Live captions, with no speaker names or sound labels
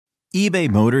eBay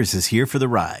Motors is here for the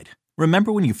ride.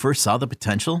 Remember when you first saw the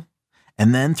potential?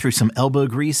 And then through some elbow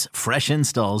grease, fresh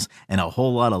installs, and a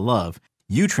whole lot of love,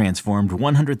 you transformed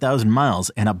 100,000 miles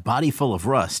and a body full of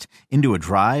rust into a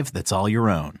drive that's all your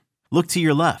own. Look to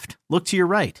your left. Look to your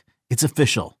right. It's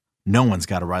official. No one's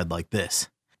got a ride like this.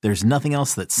 There's nothing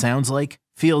else that sounds like,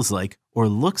 feels like, or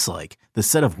looks like the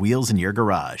set of wheels in your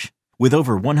garage. With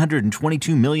over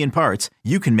 122 million parts,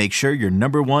 you can make sure your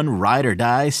number one ride or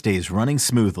die stays running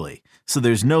smoothly. So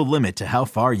there's no limit to how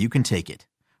far you can take it.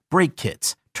 Brake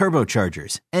kits,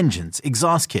 turbochargers, engines,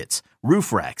 exhaust kits,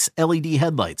 roof racks, LED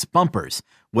headlights, bumpers,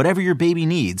 whatever your baby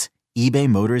needs, eBay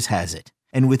Motors has it.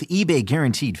 And with eBay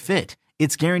Guaranteed Fit,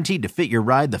 it's guaranteed to fit your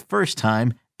ride the first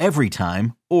time, every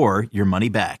time, or your money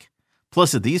back.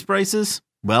 Plus at these prices,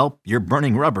 well, you're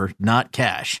burning rubber, not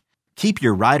cash. Keep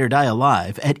your ride or die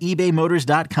alive at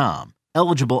ebaymotors.com.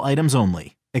 Eligible items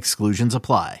only. Exclusions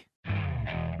apply.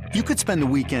 You could spend the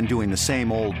weekend doing the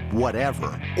same old whatever,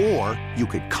 or you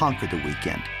could conquer the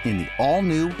weekend in the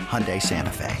all-new Hyundai Santa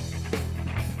Fe.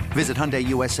 Visit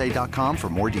HyundaiUSA.com for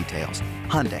more details.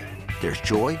 Hyundai, there's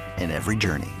joy in every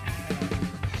journey.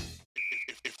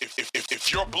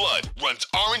 If your blood runs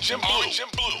orange and blue,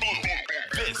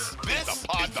 this is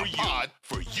the pod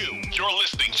for you. You're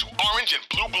listening to Orange and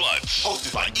Blue Bloods,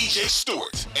 hosted by EJ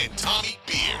Stewart and Tommy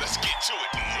Beer. Let's get to it,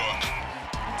 New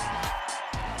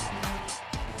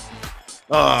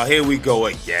York. Here we go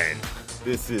again.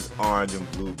 This is Orange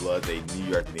and Blue Bloods, a New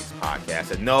York Knicks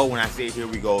podcast. And no, when I say here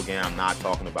we go again, I'm not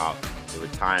talking about the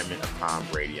retirement of Tom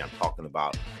Brady. I'm talking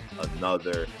about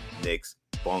another Knicks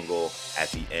bungle at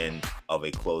the end of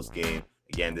a close game.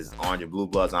 Again, this is Orange and Blue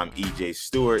Bloods. I'm EJ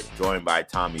Stewart, joined by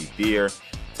Tommy Beer.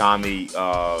 Tommy,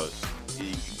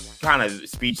 kind of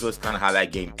speechless, kind of how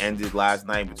that game ended last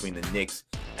night between the Knicks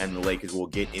and the Lakers. We'll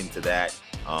get into that.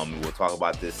 We'll talk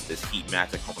about this Heat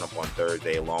matchup coming up on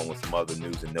Thursday, along with some other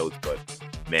news and notes. But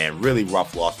man, really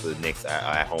rough loss for the Knicks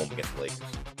at home against the Lakers.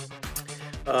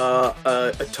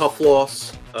 A tough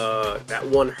loss. That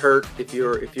one hurt. If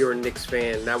you're a Knicks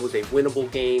fan, that was a winnable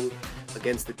game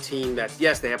against the team that,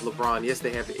 yes, they have LeBron, yes,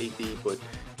 they have AD, but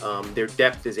their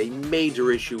depth is a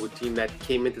major issue. A team that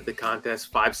came into the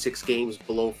contest 5-6 games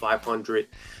below 500.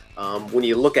 When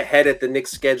you look ahead at the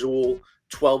Knicks schedule,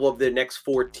 12 of the next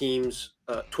 14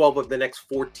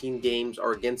 games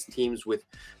are against teams with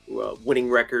winning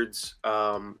records.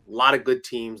 A lot of good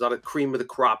teams, a lot of cream of the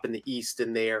crop in the East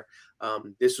in there.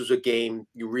 This was a game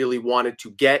you really wanted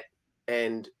to get,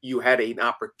 and you had an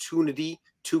opportunity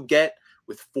to get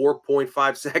with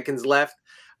 4.5 seconds left,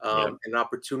 an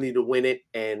opportunity to win it.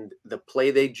 And the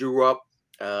play they drew up,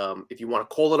 if you want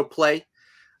to call it a play,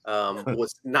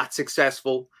 was not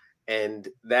successful. And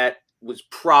that was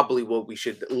probably what we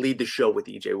should lead the show with,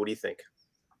 EJ. What do you think?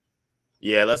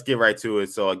 Yeah, let's get right to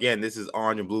it. So again, this is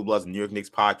Orange and Blue Bloods, New York Knicks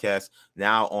podcast,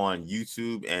 now on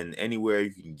YouTube and anywhere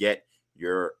you can get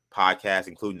your podcast,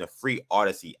 including the free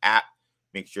Odyssey app.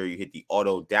 Make sure you hit the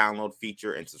auto download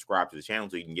feature and subscribe to the channel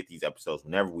so you can get these episodes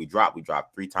whenever we drop. We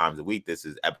drop 3 times a week. This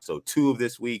is episode 2 of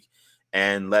this week.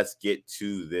 And let's get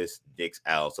to this Knicks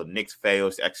L. So Knicks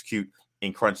fails to execute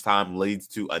in crunch time, leads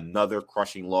to another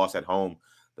crushing loss at home.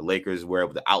 The Lakers were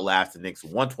able to outlast the Knicks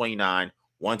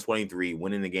 129-123,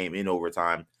 winning the game in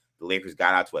overtime. The Lakers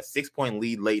got out to a 6-point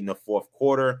lead late in the fourth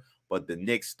quarter, but the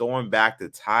Knicks stormed back to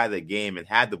tie the game and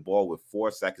had the ball with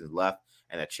 4 seconds left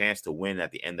and a chance to win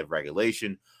at the end of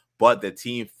regulation. But the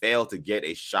team failed to get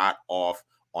a shot off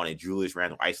on a Julius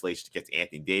Randle isolation against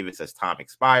Anthony Davis as time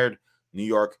expired. New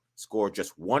York scored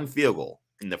just 1 field goal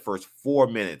in the first 4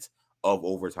 minutes of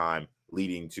overtime,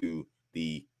 leading to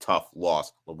the tough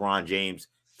loss. LeBron James,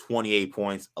 28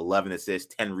 points, 11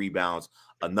 assists, 10 rebounds,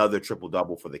 another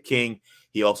triple-double for the King.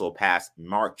 He also passed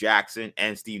Mark Jackson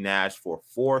and Steve Nash for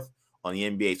 4th on the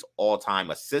NBA's all-time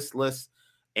assist list.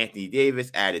 Anthony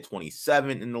Davis added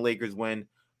 27 in the Lakers win.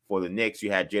 For the Knicks,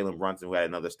 you had Jalen Brunson, who had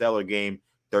another stellar game,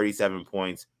 37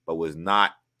 points, but was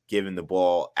not given the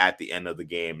ball at the end of the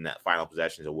game in that final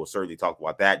possession. So we'll certainly talk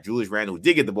about that. Julius Randle, who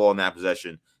did get the ball in that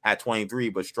possession, had 23,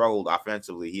 but struggled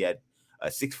offensively. He had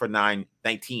a 6 for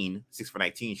 19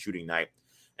 shooting night.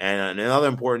 And another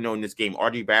important note in this game,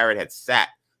 RJ Barrett had sat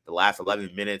the last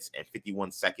 11 minutes and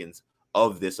 51 seconds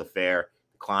of this affair,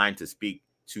 declined to speak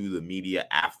to the media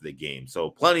after the game. So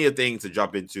plenty of things to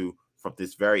jump into from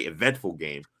this very eventful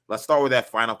game. Let's start with that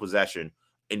final possession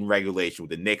in regulation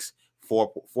with the Knicks,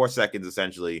 4 seconds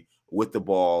essentially with the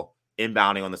ball,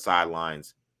 inbounding on the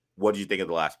sidelines. What did you think of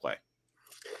the last play?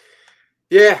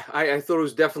 Yeah, I thought it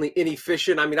was definitely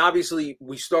inefficient. I mean, obviously,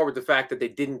 we start with the fact that they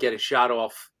didn't get a shot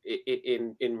off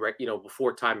in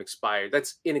before time expired.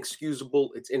 That's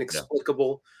inexcusable. It's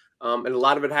inexplicable. And a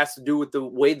lot of it has to do with the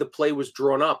way the play was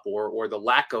drawn up, or the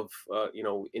lack of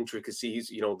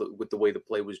intricacies, with the way the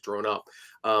play was drawn up.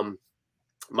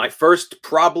 My first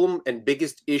problem and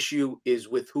biggest issue is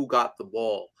with who got the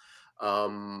ball.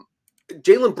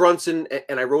 Jalen Brunson,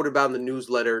 and I wrote about in the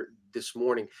newsletter this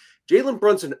morning, Jalen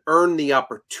Brunson earned the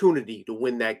opportunity to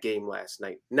win that game last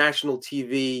night. National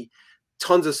TV,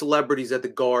 tons of celebrities at the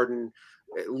Garden,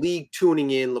 league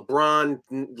tuning in, LeBron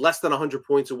less than 100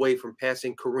 points away from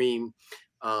passing Kareem.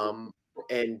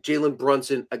 And Jalen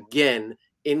Brunson, again,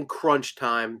 in crunch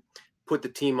time, put the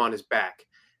team on his back.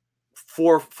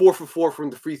 4 for 4 from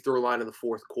the free throw line in the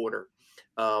fourth quarter.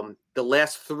 The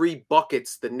last 3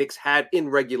 buckets the Knicks had in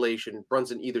regulation,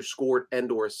 Brunson either scored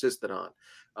and or assisted on.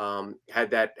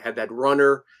 Had that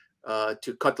runner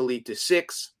to cut the lead to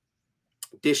 6,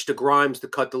 dish to Grimes to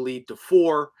cut the lead to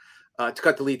 4, to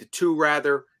cut the lead to 2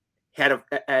 rather. Had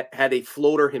a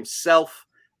floater himself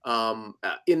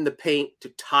in the paint to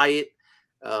tie it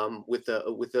with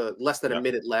a less than a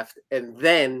minute left, and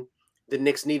then the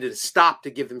Knicks needed to stop to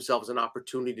give themselves an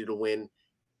opportunity to win.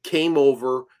 Came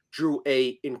over, drew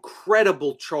a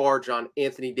incredible charge on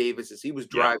Anthony Davis as he was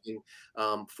driving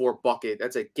for a bucket.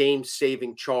 That's a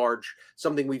game-saving charge,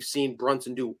 something we've seen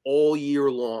Brunson do all year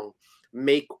long,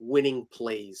 make winning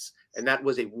plays. And that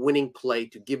was a winning play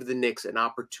to give the Knicks an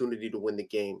opportunity to win the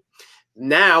game.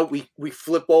 Now we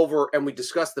flip over and we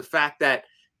discuss the fact that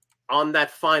on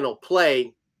that final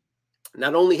play,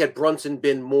 not only had Brunson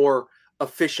been more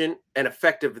efficient and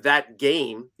effective that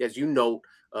game, as you note,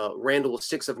 Randall was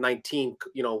 6 of 19,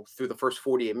 through the first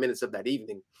 48 minutes of that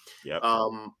evening. Yep.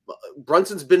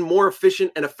 Brunson's been more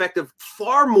efficient and effective,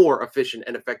 far more efficient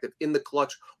and effective in the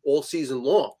clutch all season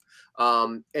long.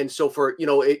 And so for,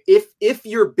 if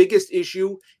your biggest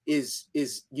issue is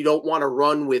you don't want to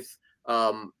run with,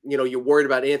 you're worried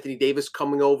about Anthony Davis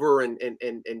coming over and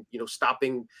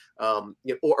stopping,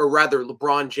 or rather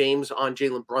LeBron James on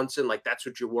Jalen Brunson, like that's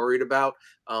what you're worried about.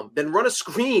 Then run a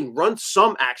screen, run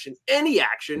some action, any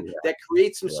action that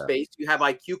creates some space. You have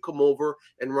IQ come over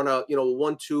and run a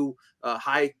 1-2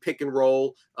 high pick and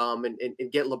roll, and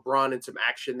get LeBron in some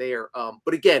action there.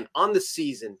 But again, on the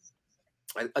season,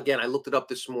 I looked it up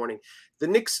this morning. The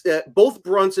Knicks, both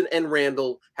Brunson and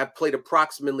Randall, have played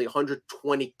approximately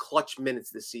 120 clutch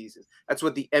minutes this season. That's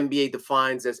what the NBA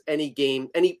defines as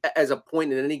as a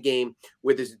point in any game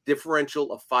where there's a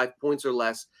differential of 5 points or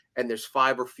less, and there's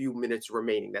 5 or few minutes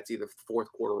remaining. That's either fourth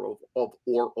quarter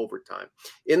or overtime.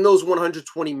 In those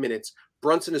 120 minutes,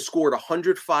 Brunson has scored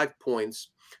 105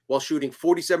 points while shooting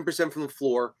 47% from the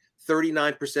floor,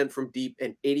 39% from deep,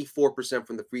 and 84%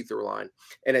 from the free throw line,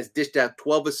 and has dished out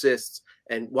 12 assists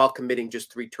and while committing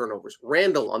just 3 turnovers.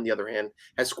 Randall, on the other hand,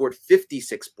 has scored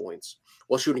 56 points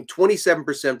while shooting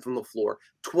 27% from the floor,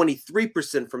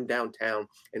 23% from downtown,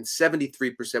 and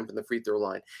 73% from the free throw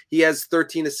line. He has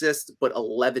 13 assists, but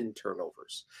 11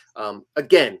 turnovers.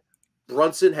 Again,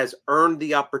 Brunson has earned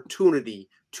the opportunity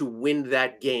to win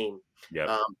that game.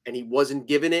 Yep. And he wasn't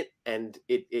given it, and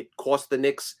it cost the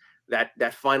Knicks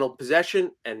that final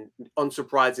possession, and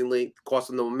unsurprisingly cost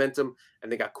them the momentum,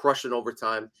 and they got crushed in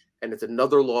overtime. And it's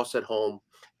another loss at home,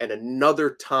 and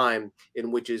another time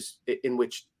in which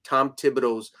Tom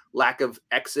Thibodeau's lack of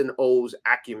X and O's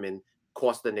acumen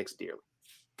cost the Knicks dearly.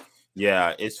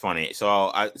 Yeah, it's funny.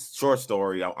 So, short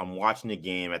story, I'm watching the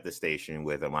game at the station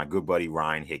with my good buddy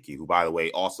Ryan Hickey, who, by the way,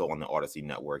 also on the Odyssey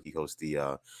Network. He hosts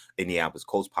the Indianapolis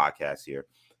Colts podcast here.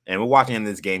 And we're watching him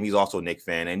this game. He's also a Knicks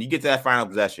fan. And you get to that final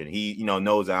possession. He,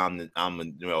 knows I'm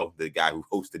the guy who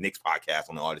hosts the Knicks podcast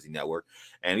on the Odyssey Network.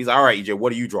 And he's like, all right, EJ,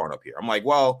 what are you drawing up here? I'm like,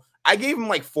 well, I gave him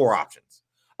like 4 options.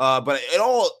 But it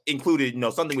all included,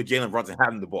 something with Jalen Brunson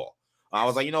having the ball. I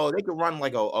was like, they could run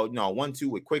like a 1-2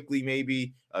 with quickly,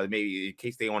 maybe in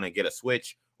case they want to get a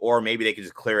switch, or maybe they could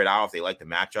just clear it out if they like the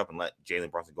matchup and let Jalen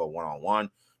Brunson go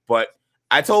 1-on-1. But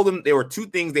I told them there were 2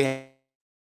 things they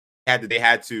had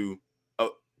to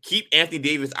keep Anthony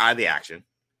Davis out of the action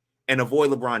and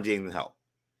avoid LeBron James' help.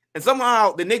 And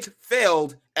somehow the Knicks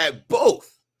failed at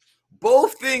both.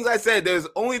 Both things I said, there's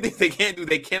only things they can't do.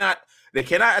 They cannot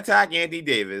attack Anthony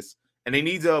Davis, and they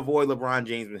need to avoid LeBron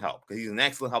James' help because he's an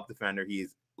excellent help defender. He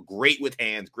is great with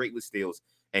hands, great with steals,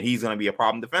 and he's going to be a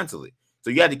problem defensively. So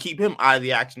you had to keep him out of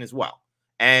the action as well.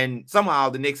 And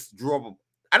somehow the Knicks drew up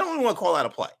I don't even want to call that a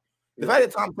play. The fact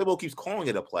that Tom Thibodeau keeps calling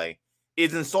it a play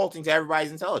is insulting to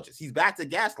everybody's intelligence. He's back to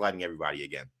gaslighting everybody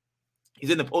again. He's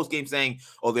in the postgame saying,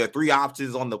 there are 3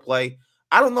 options on the play.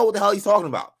 I don't know what the hell he's talking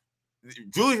about.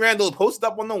 Julius Randle posted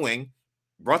up on the wing.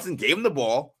 Brunson gave him the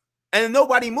ball, and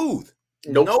nobody moved.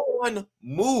 Nope. No one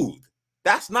moved.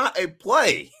 That's not a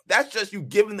play. That's just you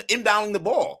inbounding the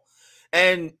ball.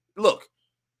 And look,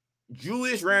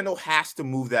 Julius Randle has to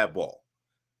move that ball.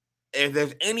 If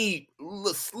there's any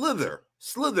slither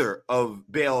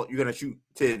of bail you're gonna shoot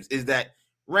Tibbs, is that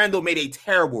Randle made a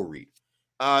terrible read.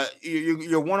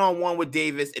 You're one-on-one with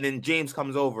Davis, and then James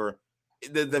comes over.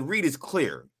 The read is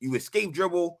clear. You escape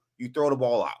dribble, you throw the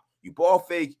ball out. You ball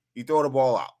fake, you throw the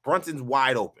ball out. Brunson's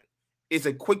wide open. It's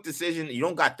a quick decision. You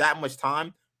don't got that much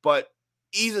time, but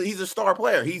he's a star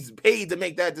player. He's paid to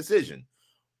make that decision.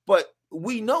 But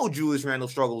we know Julius Randle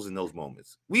struggles in those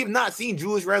moments. We have not seen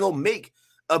Julius Randle make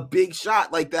a big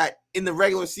shot like that in the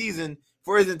regular season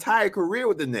for his entire career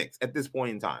with the Knicks at this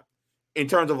point in time, in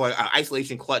terms of like an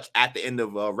isolation clutch at the end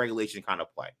of regulation kind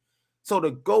of play. So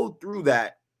to go through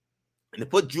that and to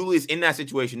put Julius in that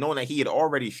situation, knowing that he had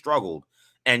already struggled,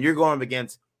 and you're going up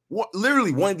against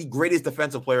literally one of the greatest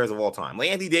defensive players of all time. Like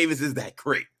Anthony Davis is that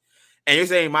great. And you're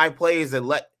saying my play is to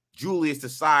let Julius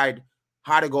decide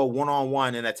how to go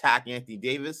one-on-one and attack Anthony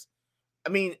Davis. I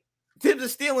mean, Tibbs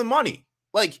is stealing money.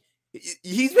 Like,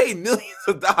 he's paid millions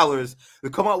of dollars to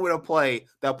come up with a play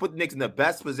that put the Knicks in the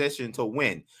best position to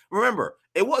win. Remember,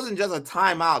 it wasn't just a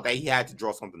timeout that he had to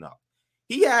draw something up.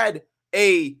 He had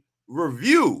a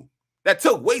review that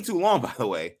took way too long, by the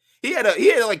way. He had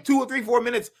like 2 or 3, 4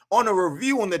 minutes on a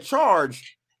review on the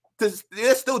charge.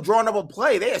 They're still drawing up a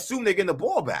play. They assume they're getting the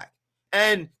ball back.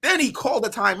 And then he called the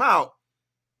timeout.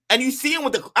 And you see him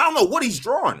with I don't know what he's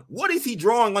drawing. What is he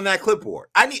drawing on that clipboard?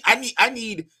 I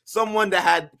need someone that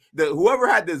had whoever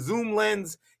had the zoom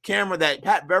lens camera that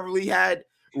Pat Beverly had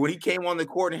when he came on the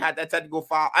court and had that technical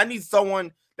foul. I need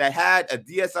someone that had a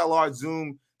DSLR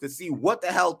zoom to see what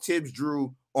the hell Tibbs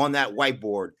drew on that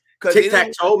whiteboard.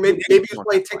 Tic-tac-toe? Maybe he was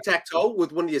playing tic-tac-toe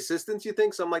with one of the assistants, you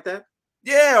think? Something like that?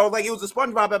 Yeah, or like it was a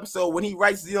SpongeBob episode when he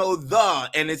writes,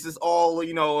 and it's just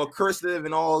all, cursive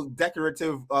and all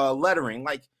decorative lettering.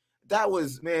 Like, that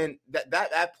was, man,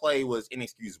 that play was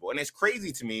inexcusable. And it's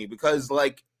crazy to me because,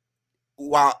 like,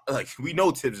 while we know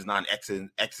Tibbs is not an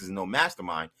X's and no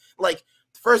mastermind, like,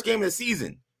 first game of the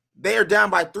season, they are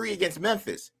down by 3 against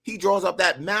Memphis. He draws up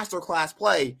that masterclass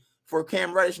play for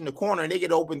Cam Reddish in the corner, and they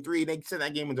get open 3, and they send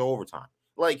that game into overtime.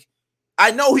 Like,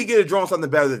 I know he could have drawn something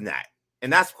better than that.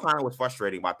 And that's kind of what's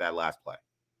frustrating about that last play.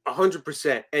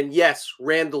 100%. And yes,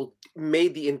 Randle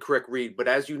made the incorrect read, but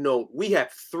as you know, we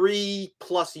have 3+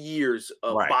 years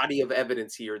of body of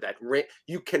evidence here that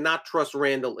you cannot trust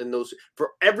Randle in those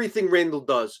for everything Randle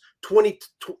does. 20,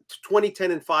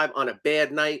 10, and 5 on a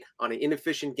bad night, on an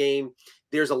inefficient game.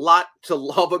 There's a lot to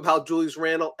love about Julius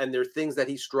Randle, and there are things that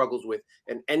he struggles with.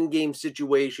 And end game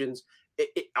situations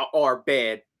are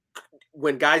bad.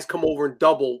 When guys come over and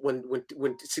double, when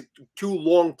 2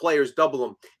 long players double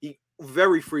him, he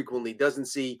very frequently doesn't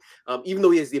see, even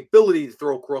though he has the ability to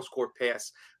throw a cross-court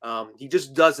pass, he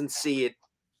just doesn't see it.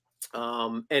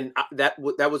 And that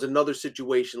was another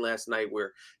situation last night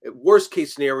where, worst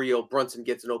case scenario, Brunson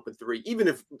gets an open 3. Even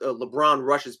if LeBron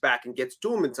rushes back and gets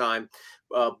to him in time,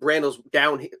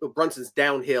 Brunson's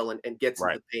downhill and gets in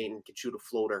the paint and can shoot a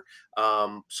floater.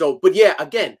 But yeah,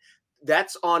 again,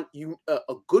 that's on you.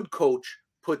 A good coach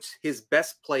puts his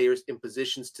best players in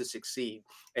positions to succeed.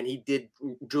 And he did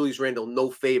Julius Randle no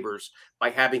favors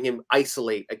by having him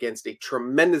isolate against a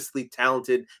tremendously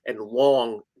talented and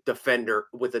long defender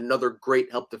with another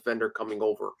great help defender coming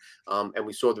over. And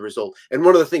we saw the result. And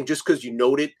one other thing, just because you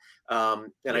noted, I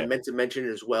meant to mention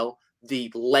it as well,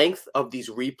 the length of these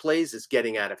replays is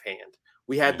getting out of hand.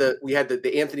 We had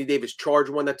the Anthony Davis charge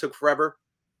one that took forever.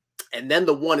 And then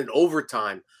the one in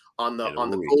overtime on the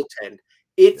goaltend.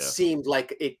 It seemed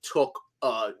like it took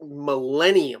a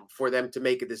millennium for them to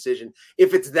make a decision.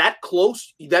 If it's that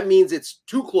close, that means it's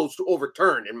too close to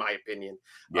overturn, in my opinion.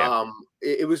 Yeah.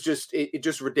 It was just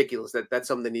ridiculous. That's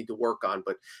something they need to work on.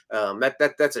 But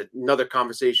that's another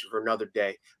conversation for another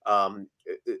day.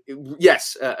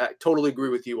 Yes, I totally agree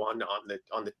with you on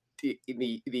the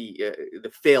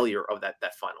failure of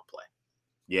that final play.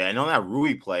 Yeah, and on that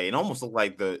Rui play, it almost looked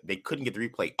like they couldn't get the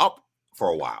replay up for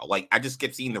a while. Like, I just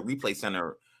kept seeing the replay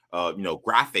center,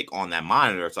 graphic on that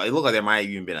monitor. So it looked like there might have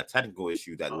even been a technical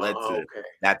issue that led to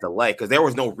that delay because there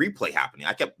was no replay happening.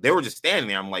 They were just standing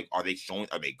there. I'm like, are they going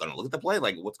to look at the play?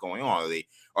 Like, what's going on?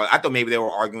 Or I thought maybe they were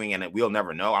arguing, and we'll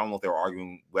never know. I don't know if they were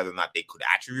arguing whether or not they could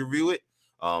actually review it.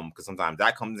 Because sometimes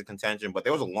that comes into contention. But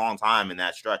there was a long time in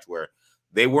that stretch where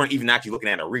they weren't even actually looking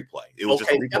at a replay. It was just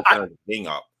a replay being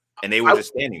up, and they were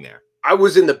just standing there. I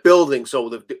was in the building,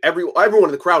 so everyone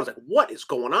in the crowd was like, "What is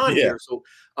going on here?" So,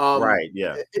 right,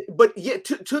 yeah. But yeah,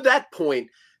 to that point,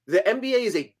 the NBA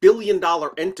is a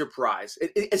billion-dollar enterprise.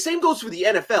 Same goes for the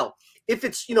NFL. If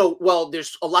it's,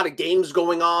 there's a lot of games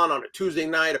going on a Tuesday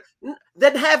night,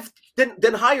 then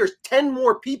hire 10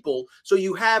 more people. So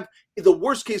you have the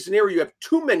worst case scenario, you have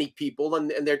too many people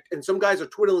and some guys are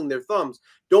twiddling their thumbs.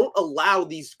 Don't allow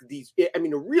these. I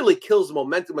mean, it really kills the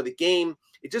momentum of the game.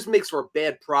 It just makes for a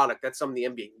bad product. That's something the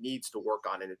NBA needs to work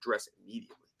on and address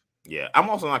immediately. Yeah, I'm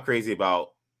also not crazy about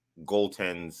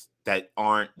goaltends that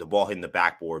aren't the ball hitting the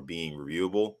backboard being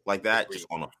reviewable like that, just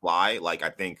on the fly. Like, I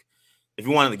think if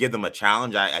you wanted to give them a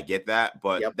challenge, I get that,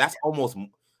 but that's almost,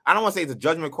 I don't want to say it's a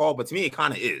judgment call, but to me, it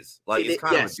kind of is. Like, it's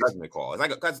kind of a judgment call. It's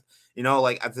like, because,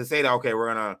 like to say that, okay,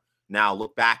 we're going to now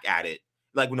look back at it.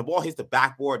 Like, when the ball hits the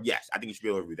backboard, yes, I think you should be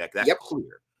able to review that, because that's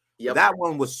clear. That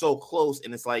one was so close,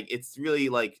 and it's like, it's really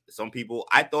like, some people,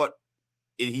 I thought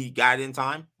he got it in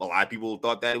time. A lot of people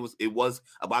thought that it was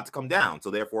about to come down,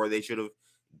 so therefore they should have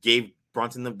gave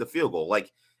Brunson the field goal.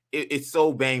 Like, it's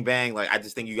so bang bang. Like, I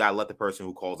just think you gotta let the person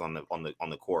who calls on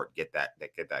the court get that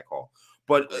call.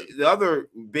 But the other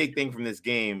big thing from this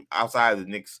game, outside of the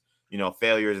Knicks,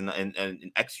 failures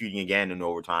and executing again in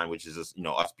overtime, which is just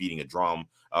us beating a drum.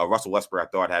 Russell Westbrook,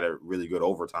 I thought, had a really good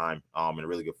overtime and a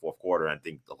really good fourth quarter. And I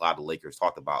think a lot of the Lakers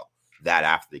talked about that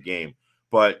after the game.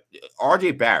 But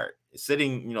RJ Barrett is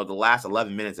sitting, the last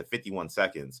 11 minutes and 51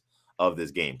 seconds of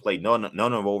this game, played none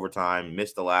of overtime,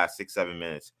 missed the last 6-7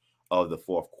 minutes of the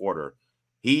fourth quarter.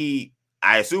 He,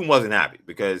 I assume, wasn't happy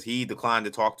because he declined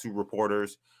to talk to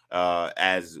reporters,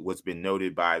 as what's been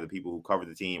noted by the people who cover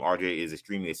the team. RJ is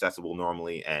extremely accessible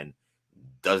normally and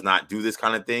does not do this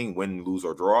kind of thing, win, lose,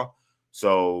 or draw.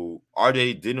 So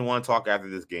RJ didn't want to talk after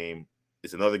this game.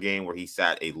 It's another game where he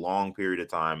sat a long period of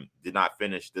time, did not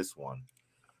finish this one.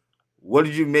 What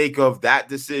did you make of that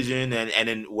decision and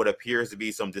then what appears to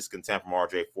be some discontent from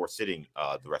RJ for sitting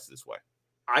the rest of this way?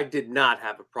 I did not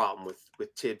have a problem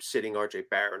with Tibbs sitting RJ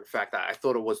Barrett. In fact, I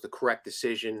thought it was the correct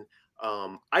decision.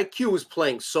 IQ is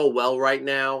playing so well right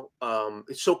now.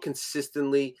 It's so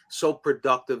consistently, so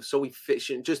productive, so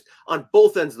efficient, just on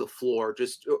both ends of the floor,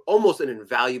 just almost an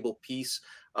invaluable piece.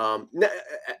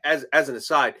 As an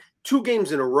aside, 2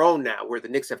 games in a row now where the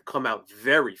Knicks have come out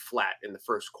very flat in the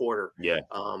first quarter. Yeah.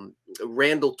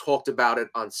 Randall talked about it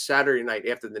on Saturday night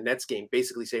after the Nets game,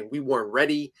 basically saying we weren't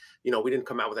ready. We didn't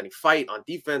come out with any fight on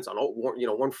defense,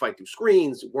 one fight through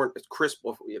screens, weren't as crisp.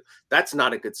 That's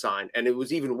not a good sign. And it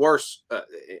was even worse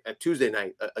at Tuesday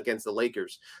night against the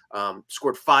Lakers.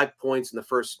 Scored 5 points in the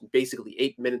first basically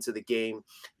 8 minutes of the game.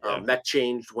 That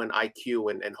changed when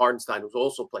IQ and Hardenstein was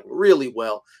also playing really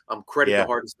well. Credit to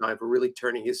Hardenstein for really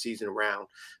turning his season around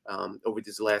over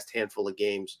this last handful of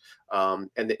games. And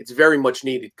it's very much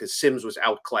needed because Sims was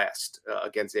outclassed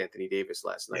against Anthony Davis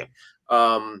last night.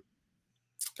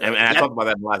 And I talked about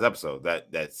that in the last episode,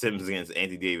 that Sims against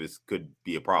Anthony Davis could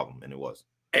be a problem, and it was.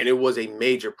 And it was a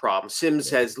major problem. Sims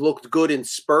has looked good in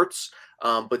spurts,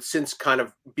 but since kind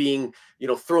of being,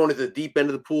 thrown at the deep end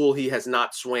of the pool, he has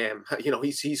not swam.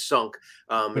 He's sunk.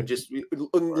 And just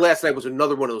last night was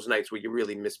another one of those nights where you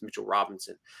really miss Mitchell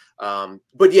Robinson.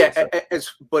 But yeah,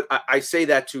 I say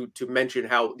that to mention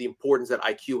how the importance that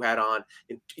IQ had on,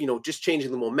 just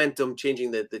changing the momentum,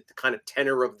 changing the kind of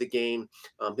tenor of the game,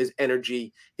 his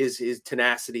energy, his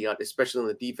tenacity, especially on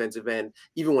the defensive end,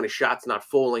 even when his shot's not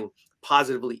falling,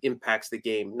 positively impacts the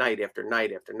game night after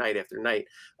night after night after night.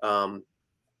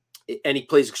 And he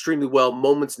plays extremely well.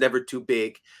 Moments never too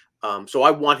big. So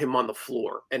I want him on the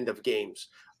floor, end of games.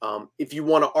 If you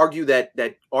want to argue that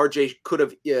RJ could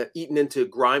have eaten into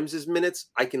Grimes's minutes,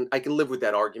 I can live with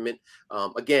that argument.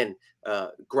 Again,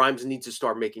 Grimes needs to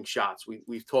start making shots.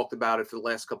 We've talked about it for the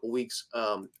last couple of weeks.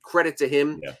 Credit to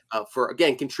him for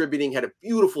again contributing. Had a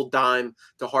beautiful dime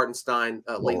to Hartenstein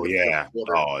late in the fourth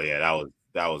quarter.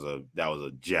 That was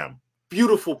a gem.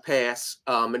 Beautiful pass,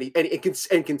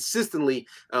 and consistently,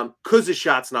 because his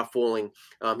shot's not falling,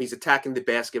 he's attacking the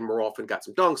basket more often. Got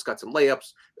some dunks, got some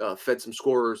layups, fed some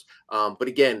scorers. But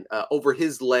again, over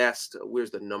his last, where's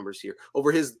the numbers here?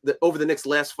 Over the next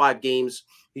last 5 games,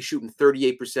 he's shooting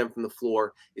 38% from the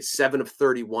floor. Is 7 of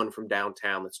 31 from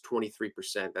downtown. That's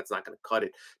 23%. That's not going to cut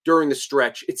it during the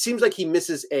stretch. It seems like he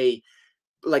misses a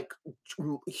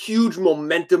huge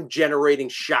momentum generating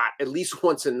shot at least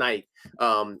once a night,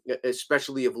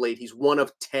 especially of late. He's 1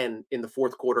 of 10 in the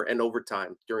fourth quarter and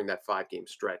overtime during that 5-game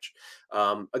stretch.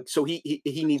 So he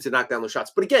needs to knock down those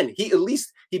shots. But again, he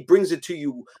brings it to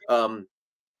you on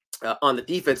the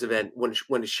defensive end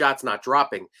when his shot's not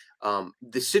dropping.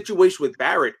 The situation with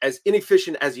Barrett, as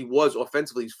inefficient as he was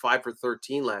offensively, he's 5 for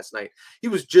 13 last night. He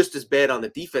was just as bad on the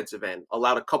defensive end.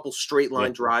 Allowed a couple straight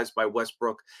line drives by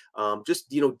Westbrook. Just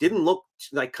didn't look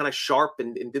like kind of sharp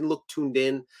and didn't look tuned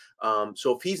in.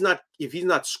 So if he's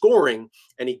not scoring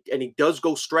and he does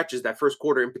go stretches that first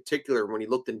quarter in particular when he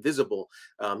looked invisible,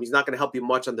 he's not going to help you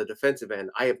much on the defensive end.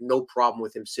 I have no problem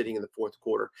with him sitting in the fourth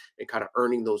quarter and kind of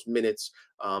earning those minutes.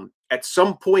 At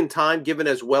some point in time, given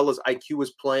as well as IQ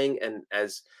is playing and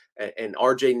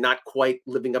RJ not quite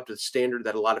living up to the standard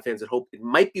that a lot of fans had hoped, it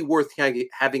might be worth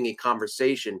having a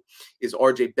conversation. Is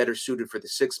RJ better suited for the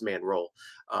 6-man role?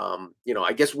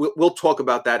 I guess we'll talk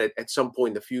about that at some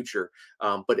point in the future.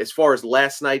 But as far as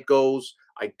last night goes,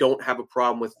 I don't have a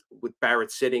problem with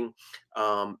Barrett sitting.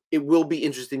 It will be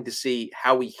interesting to see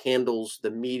how he handles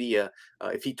the media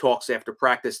if he talks after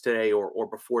practice today or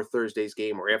before Thursday's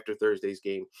game or after Thursday's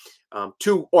game.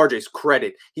 To RJ's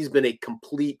credit, he's been a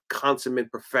complete consummate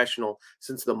professional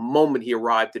since the moment he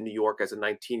arrived in New York as a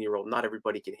 19-year-old. Not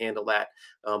everybody can handle that.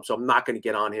 So I'm not going to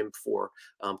get on him for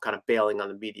kind of bailing on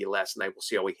the media last night. We'll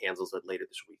see how he handles it later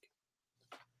this week.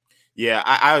 Yeah,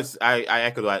 I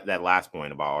echo that last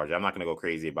point about RJ. I'm not going to go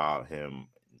crazy about him,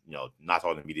 not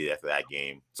talking to the media after that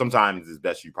game. Sometimes it's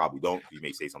best you probably don't. You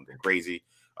may say something crazy.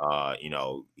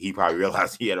 He probably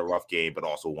realized he had a rough game, but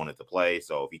also wanted to play.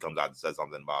 So if he comes out and says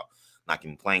something about not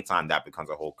getting playing time, that becomes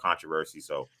a whole controversy.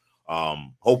 So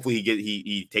hopefully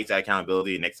he takes that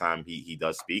accountability next time he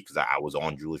does speak. Because I was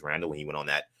on Julius Randle when he went on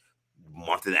that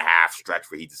month and a half stretch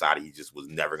where he decided he just was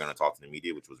never going to talk to the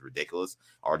media, which was ridiculous.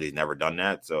 RJ's never done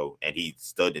that. So, and he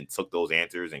stood and took those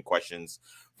answers and questions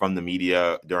from the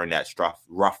media during that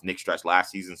rough Knicks stretch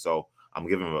last season. So I'm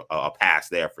giving him a pass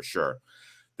there for sure.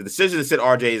 The decision to sit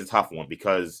RJ is a tough one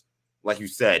because, like you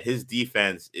said, his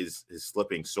defense is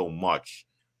slipping so much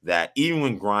that even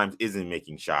when Grimes isn't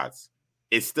making shots,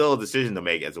 it's still a decision to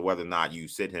make as to whether or not you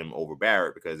sit him over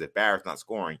Barrett, because if Barrett's not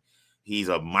scoring, he's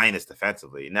a minus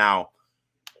defensively. Now,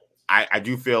 I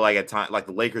do feel like at times, like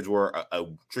the Lakers were a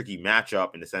tricky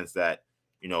matchup in the sense that,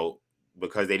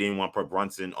 because they didn't want to put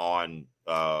Brunson on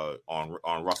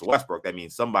Russell Westbrook, that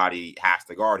means somebody has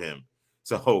to guard him.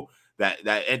 So that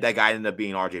guy ended up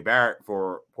being RJ Barrett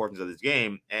for portions of this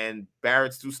game, and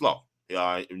Barrett's too slow.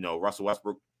 Russell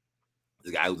Westbrook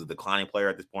is a guy who's a declining player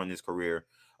at this point in his career.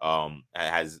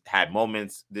 Has had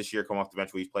moments this year come off the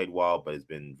bench where he's played well, but has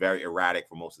been very erratic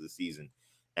for most of the season.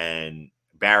 And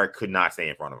Barrett could not stay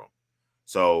in front of him.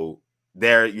 So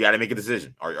there, you got to make a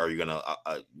decision. Are you going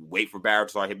to wait for Barrett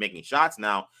to start making shots?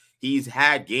 Now, he's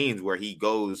had games where he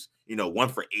goes, 1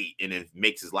 for 8 and then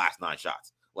makes his last 9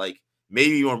 shots. Like,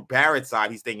 maybe on Barrett's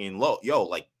side, he's thinking,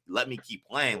 let me keep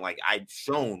playing. Like, I've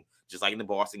shown, just like in the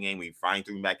Boston game, we finally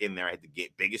threw him back in there. I had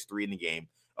the biggest 3 in the game,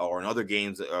 or in other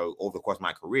games over the course of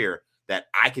my career, that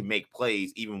I can make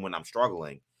plays even when I'm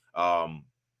struggling.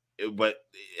 But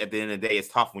at the end of the day, it's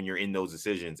tough when you're in those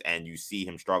decisions and you see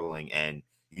him struggling and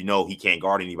he can't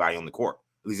guard anybody on the court,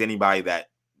 at least anybody that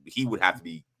he would have to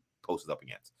be posted up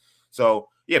against. So,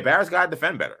 yeah, Barrett's got to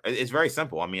defend better. It's very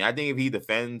simple. I mean, I think if he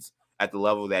defends at the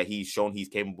level that he's shown he's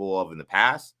capable of in the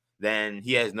past, then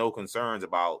he has no concerns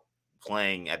about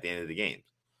playing at the end of the games.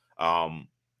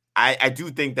 I do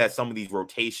think that some of these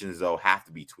rotations, though, have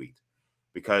to be tweaked.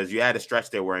 Because you had a stretch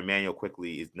there where Emmanuel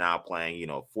quickly is now playing,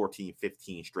 14,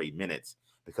 15 straight minutes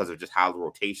because of just how the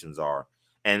rotations are.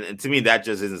 And to me, that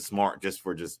just isn't smart, just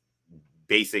for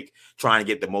basic trying to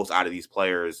get the most out of these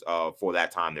players for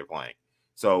that time they're playing.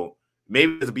 So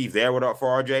maybe there's a beef there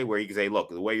for RJ where you can say, look,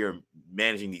 the way you're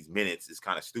managing these minutes is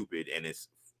kind of stupid, and it's,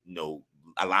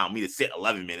 allowing me to sit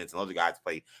 11 minutes and other guys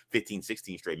play 15,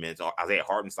 16 straight minutes. Isaiah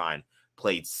Hartenstein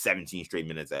played 17 straight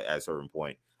minutes at a certain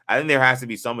point. I think there has to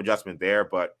be some adjustment there,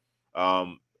 but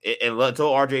until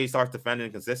RJ starts defending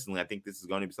consistently, I think this is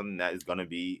going to be something that is going to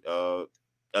be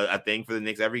a thing for the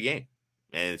Knicks every game.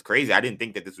 And it's crazy. I didn't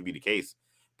think that this would be the case,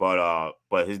 but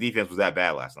his defense was that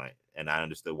bad last night, and I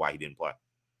understood why he didn't play.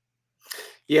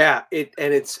 Yeah, it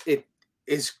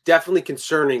is definitely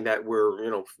concerning that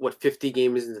we're 50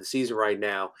 games into the season right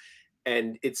now,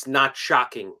 and it's not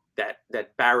shocking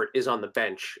that Barrett is on the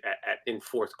bench in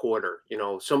fourth quarter.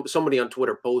 Somebody on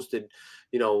Twitter posted,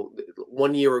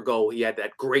 1 year ago he had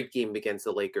that great game against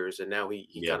the Lakers, and now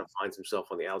he kind of finds himself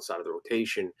on the outside of the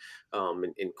rotation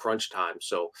in crunch time.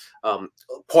 So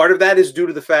part of that is due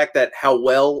to the fact that how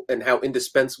well and how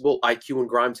indispensable IQ and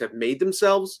Grimes have made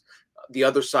themselves. The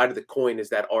other side of the coin is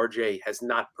that RJ has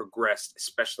not progressed,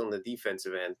 especially on the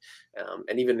defensive end,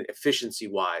 and even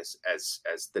efficiency-wise, as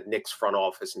the Knicks front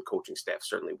office and coaching staff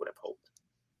certainly would have hoped.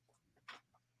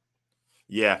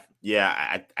 Yeah,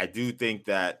 I do think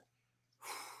that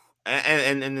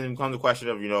And then comes the question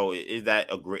of, is that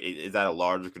a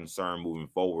larger concern moving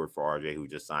forward for RJ, who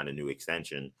just signed a new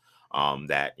extension?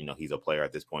 That he's a player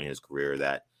at this point in his career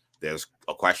that there's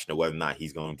a question of whether or not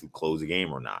he's going to close the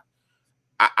game or not.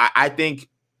 I think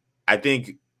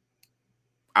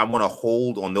I want to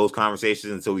hold on those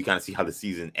conversations until we kind of see how the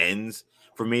season ends.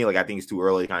 For me, like, I think it's too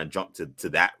early to kind of jump to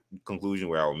that conclusion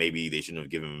where maybe they shouldn't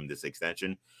have given him this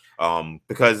extension,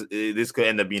 because this could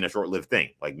end up being a short-lived thing.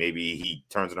 Like, maybe he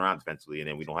turns it around defensively, and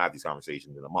then we don't have these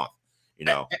conversations in a month.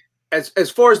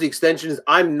 As far as the extensions,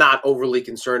 I'm not overly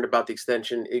concerned about the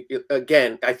extension.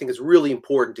 Again, I think it's really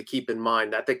important to keep in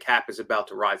mind that the cap is about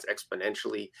to rise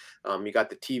exponentially. You got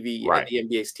the TV, right. The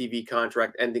NBA's TV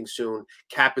contract ending soon.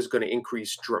 Cap is going to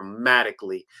increase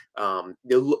dramatically.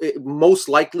 Most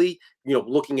likely,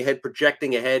 looking ahead,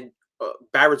 projecting ahead,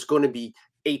 Barrett's going to be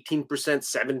 18%,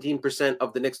 17%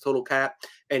 of the Knicks total cap.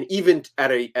 And even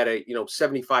at a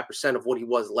 75% of what he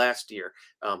was last year,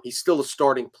 he's still a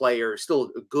starting player, still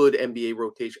a good NBA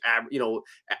rotation,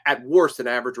 at worst, an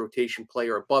average rotation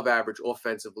player, above average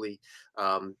offensively.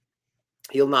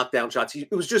 He'll knock down shots. It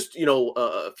was just,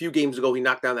 a few games ago, he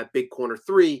knocked down that big corner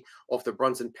three off the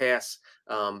Brunson pass,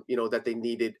 that they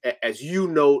needed. As you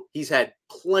note, he's had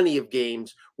plenty of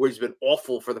games where he's been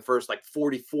awful for the first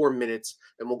 44 minutes,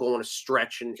 and we'll go on a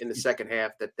stretch in the second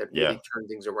half that really turned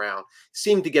things around.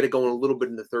 Seemed to get it going a little bit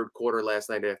in the third quarter last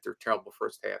night after a terrible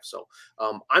first half. So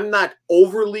I'm not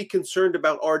overly concerned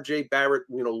about RJ Barrett,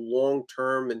 long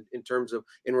term in terms of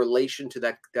in relation to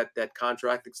that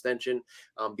contract extension,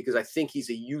 because I think he's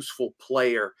a useful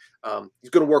player. He's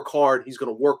going to work hard. He's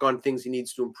going to work on things he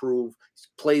needs to improve. He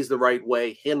plays the right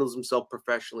way, handles himself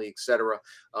professionally, etc.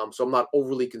 So I'm not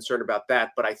overly concerned about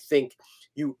that. But I think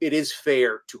it is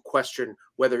fair to question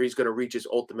whether he's going to reach his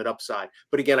ultimate upside.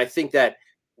 But again, I think that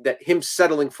him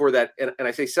settling for that, and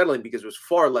I say settling because it was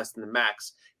far less than the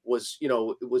max, was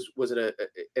an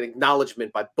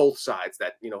acknowledgement by both sides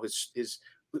that his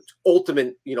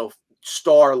ultimate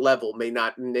star level may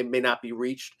not be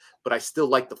reached, but I still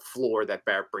like the floor that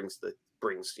Barrett brings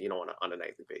on a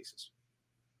nightly basis.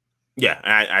 Yeah,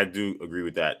 I do agree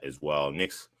with that as well.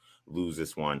 Knicks lose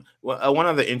this one. Well, one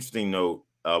other interesting note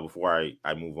before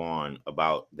I move on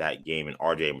about that game, and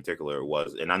RJ in particular,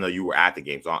 was, and I know you were at the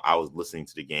game, so I was listening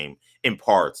to the game in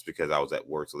parts because I was at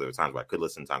work, so there were times where I could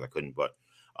listen, times I couldn't. But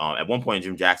at one point,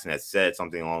 Jim Jackson had said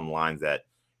something along the lines that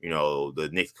the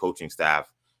Knicks coaching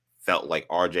staff felt like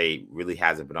RJ really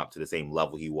hasn't been up to the same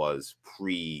level he was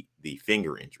pre the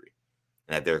finger injury,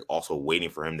 and that they're also waiting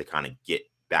for him to kind of get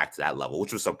back to that level,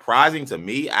 which was surprising to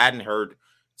me. I hadn't heard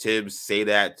Tibbs say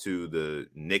that to the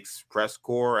Knicks press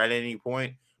corps at any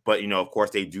point, but of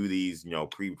course they do these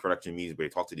pre-production meetings where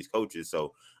they talk to these coaches.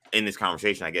 So in this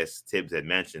conversation, I guess Tibbs had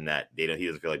mentioned that he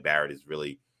doesn't feel like Barrett is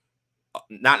really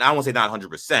not, I won't say not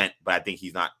 100%, but I think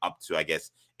he's not up to, I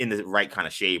guess, in the right kind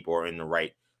of shape or in the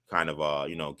right kind of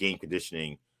game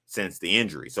conditioning since the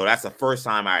injury. So that's the first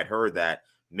time I had heard that.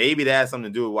 Maybe that has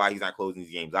something to do with why he's not closing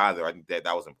these games either. I think that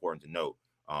was important to note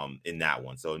in that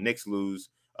one. So Knicks lose.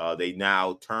 They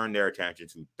now turn their attention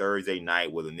to Thursday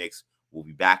night, where the Knicks will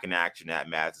be back in action at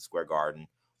Madison Square Garden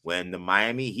when the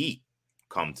Miami Heat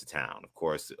come to town. Of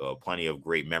course, plenty of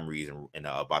great memories and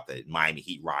about the Miami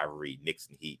Heat rivalry, Knicks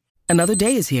and Heat. Another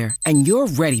day is here, and you're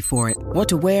ready for it. What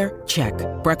to wear? Check.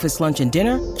 Breakfast, lunch, and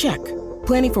dinner? Check.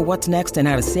 Planning for what's next and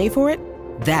how to save for it?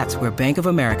 That's where Bank of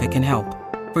America can help.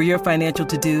 For your financial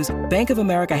to-dos, Bank of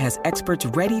America has experts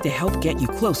ready to help get you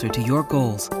closer to your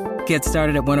goals. Get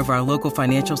started at one of our local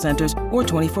financial centers or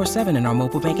 24/7 in our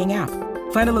mobile banking app.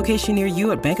 Find a location near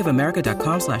you at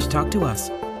bankofamerica.com/talktous.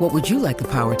 What would you like the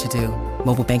power to do?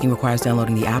 Mobile banking requires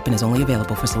downloading the app and is only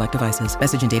available for select devices.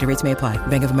 Message and data rates may apply.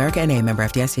 Bank of America NA, member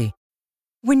FDIC.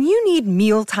 When you need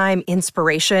mealtime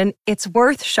inspiration, it's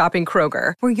worth shopping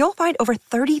Kroger, where you'll find over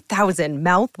 30,000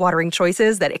 mouth-watering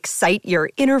choices that excite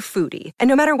your inner foodie. And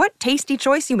no matter what tasty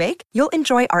choice you make, you'll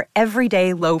enjoy our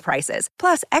everyday low prices,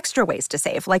 plus extra ways to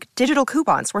save, like digital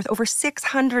coupons worth over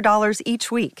 $600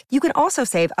 each week. You can also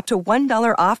save up to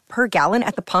 $1 off per gallon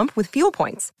at the pump with fuel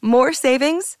points. More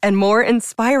savings and more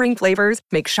inspiring flavors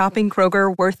make shopping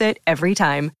Kroger worth it every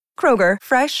time. Kroger,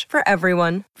 fresh for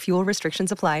everyone. Fuel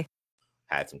restrictions apply.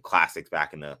 Had some classics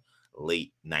back in the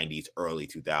late 90s, early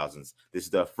 2000s. This is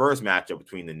the first matchup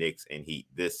between the Knicks and Heat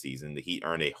this season. The Heat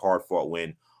earned a hard-fought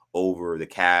win over the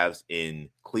Cavs in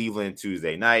Cleveland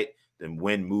Tuesday night. The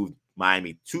win moved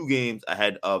Miami 2 games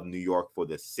ahead of New York for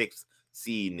the 6th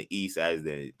seed in the East. That is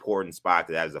the important spot.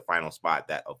 That is the final spot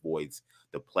that avoids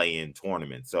the play-in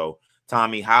tournament. So,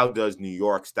 Tommy, how does New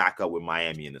York stack up with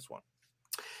Miami in this one?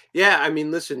 Yeah, I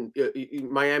mean, listen,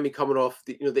 Miami coming off,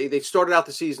 they started out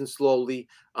the season slowly.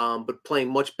 but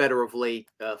playing much better of late.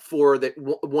 Four that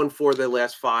won 4 of their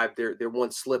last 5. Their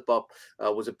one slip up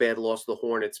was a bad loss to the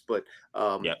Hornets, but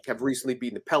have recently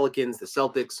beaten the Pelicans, the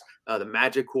Celtics, the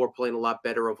Magic, who are playing a lot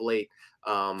better of late.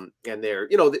 And they're,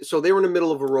 so they were in the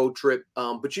middle of a road trip.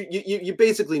 But you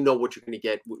basically know what you're going to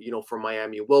get, from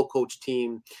Miami. A well-coached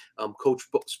team. Coach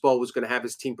Spo was going to have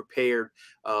his team prepared.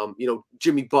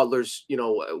 Jimmy Butler's,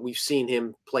 we've seen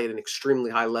him play at an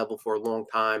extremely high level for a long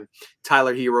time.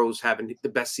 Tyler Hero's having the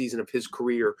best season of his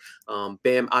career.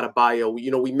 Bam Adebayo,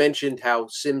 we mentioned how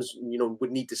Sims,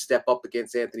 would need to step up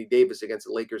against Anthony Davis against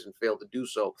the Lakers and failed to do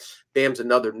so. Bam's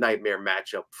another nightmare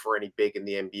matchup for any big in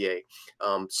the NBA.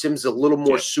 Sims is a little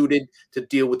more suited to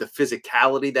deal with the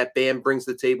physicality that Bam brings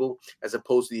to the table, as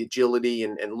opposed to the agility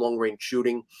and long-range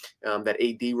shooting that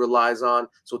AD relies on.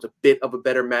 So it's a bit of a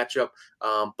better matchup.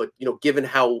 But given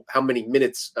how many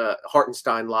minutes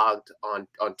Hartenstein logged on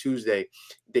Tuesday,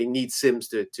 they need Sims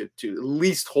to at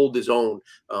least hold his own.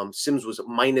 Sims was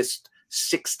minus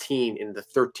 16 in the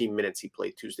 13 minutes he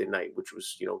played Tuesday night, which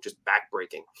was, just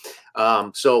backbreaking.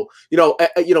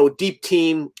 Deep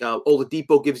team.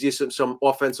 Oladipo gives you some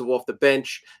offensive off the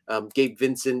bench. Gabe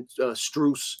Vincent,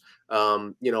 Strus.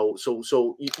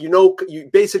 You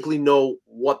basically know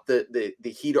what the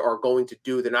Heat are going to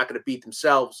do. They're not going to beat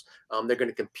themselves. They're going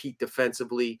to compete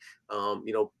defensively.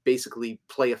 Basically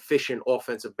play efficient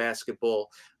offensive basketball.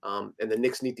 And the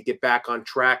Knicks need to get back on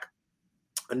track.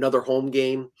 Another home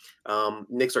game.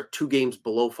 Knicks are 2 games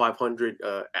below 500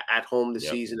 at home this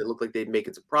season. It looked like they'd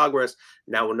making some progress.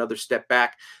 Now another step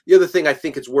back. The other thing I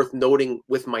think it's worth noting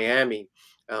with Miami,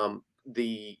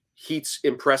 the Heat's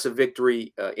impressive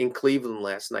victory in Cleveland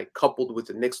last night, coupled with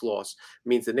the Knicks loss,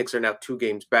 means the Knicks are now 2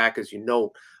 games back, as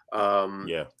of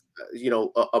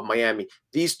Miami.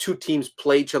 These 2 teams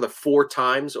play each other 4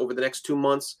 times over the next 2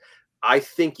 months. I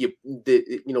think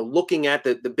looking at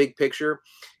the big picture,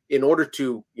 in order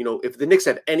to, if the Knicks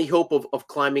have any hope of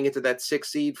climbing into that 6th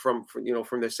seed from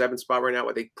their 7th spot right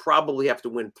now, they probably have to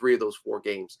win 3 of those 4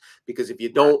 games, because if you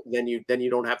don't, then you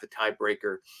don't have the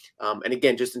tiebreaker. And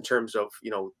again, just in terms of,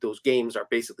 those games are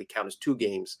basically count as 2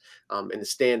 games in the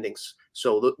standings.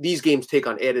 So these games take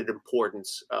on added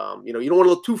importance. You don't want to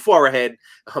look too far ahead.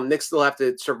 Knicks still have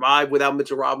to survive without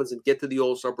Mitchell Robinson, get to the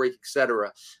All-Star break,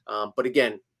 etc. But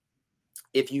again,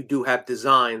 if you do have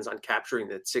designs on capturing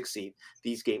that 6th seed,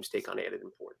 these games take on added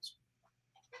importance.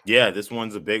 Yeah, this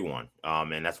one's a big one.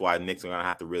 And that's why Knicks are going to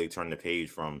have to really turn the page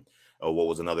from what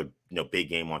was another big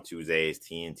game on Tuesday. It's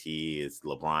TNT, it's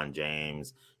LeBron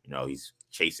James. He's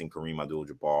chasing Kareem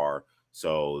Abdul-Jabbar.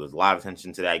 So there's a lot of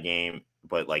attention to that game.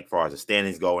 But like, far as the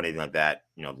standings go and anything like that,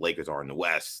 the Lakers are in the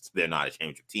West. They're not a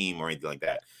championship team or anything like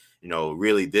that.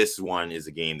 Really, this one is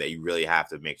a game that you really have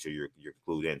to make sure you're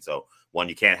clued in. So, one,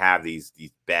 you can't have these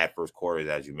bad first quarters,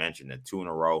 as you mentioned, and 2 in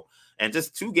a row, and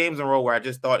just 2 games in a row where I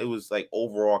just thought it was like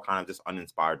overall kind of just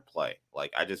uninspired play.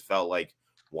 Like, I just felt like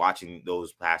watching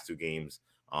those past 2 games,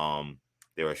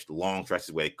 there were long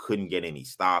stretches where they couldn't get any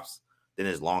stops. Then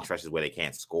there's long stretches where they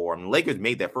can't score. I mean, the Lakers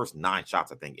made their first 9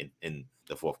 shots, I think, in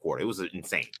the 4th quarter. It was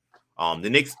insane. The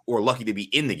Knicks were lucky to be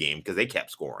in the game because they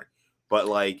kept scoring. But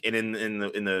in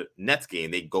the Nets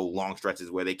game, they go long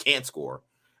stretches where they can't score,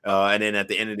 and then at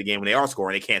the end of the game when they are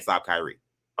scoring, they can't stop Kyrie.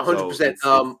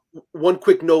 100%. One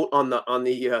quick note on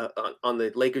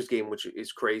the Lakers game, which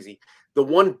is crazy. The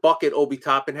one bucket Obi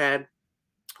Toppin had,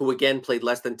 who again played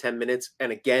less than 10 minutes,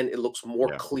 and again it looks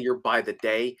more clear by the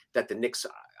day that the Knicks,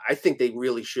 I think they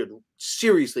really should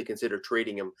seriously consider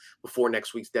trading him before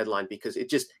next week's deadline, because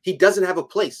he doesn't have a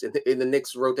place in the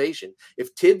Knicks rotation.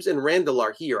 If Tibbs and Randall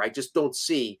are here, I just don't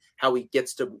see how he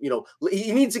gets to,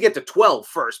 he needs to get to 12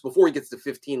 first before he gets to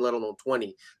 15, let alone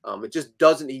 20. It just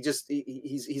doesn't,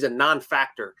 he's a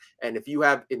non-factor. And if you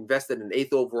have invested an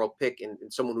 8th overall pick in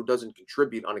someone who doesn't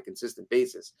contribute on a consistent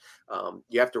basis,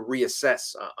 you have to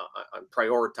reassess and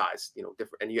prioritize,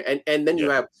 different, and then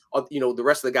you have, the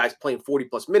rest of the guys playing 40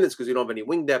 plus minutes because you don't have any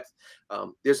wing depth.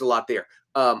 There's a lot there.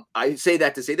 I say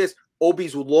that to say this: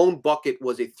 Obi's lone bucket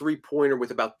was a 3-pointer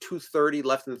with about 2:30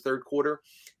 left in the 3rd quarter.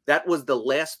 That was the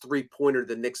last 3-pointer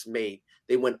the Knicks made.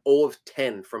 They went 0 of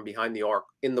 10 from behind the arc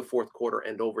in the 4th quarter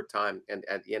and overtime, and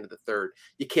at the end of the 3rd.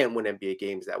 You can't win NBA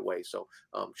games that way. So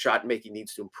shot making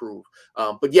needs to improve.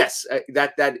 But yes,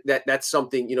 that's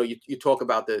something. You talk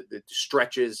about the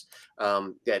stretches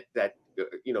that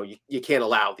you can't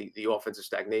allow the offensive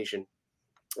stagnation.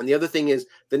 And the other thing is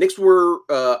the Knicks were,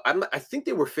 I think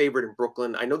they were favored in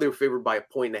Brooklyn. I know they were favored by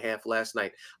 1.5 last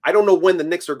night. I don't know when the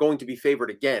Knicks are going to be favored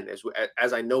again,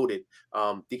 as I noted.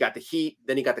 You got the Heat,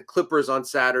 then you got the Clippers on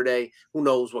Saturday. Who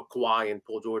knows what Kawhi and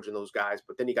Paul George and those guys.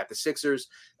 But then you got the Sixers.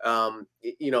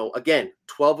 Again,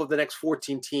 12 of the next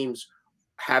 14 teams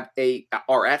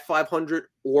are at 500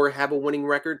 or have a winning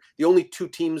record. The only two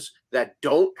teams that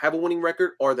don't have a winning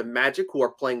record are the Magic, who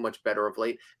are playing much better of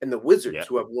late, and the Wizards,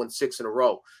 who have won 6 in a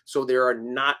row. So there are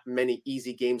not many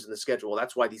easy games in the schedule.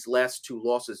 That's why these last 2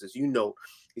 losses, as you know,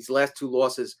 these last 2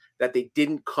 losses that they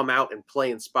didn't come out and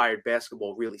play inspired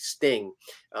basketball really sting,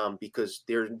 because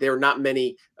there are not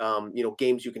many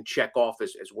games you can check off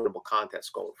as winnable contests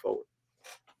going forward.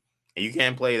 And you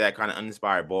can't play that kind of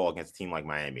uninspired ball against a team like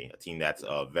Miami, a team that's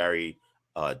very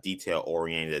detail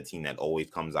oriented, a team that always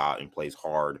comes out and plays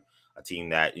hard, a team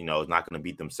that, is not going to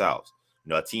beat themselves,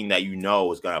 a team that,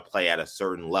 is going to play at a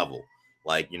certain level.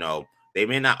 Like, they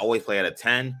may not always play at a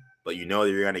 10, but you're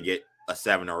going to get a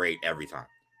 7 or 8 every time.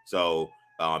 So,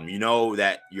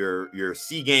 that your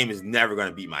C game is never going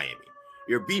to beat Miami.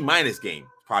 Your B- game is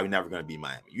probably never going to beat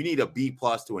Miami. You need a B+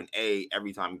 to an A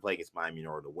every time you play against Miami in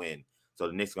order to win. So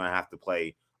the Knicks are going to have to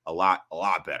play a lot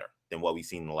better than what we've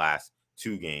seen in the last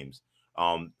 2 games.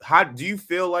 How do you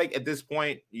feel like at this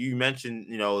point? You mentioned,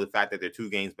 the fact that they're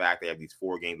 2 games back. They have these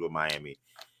 4 games with Miami.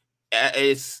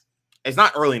 It's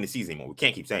not early in the season anymore. We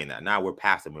can't keep saying that. Now we're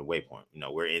past the midway point.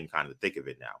 We're in kind of the thick of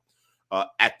it now.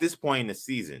 At this point in the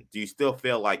season, do you still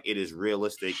feel like it is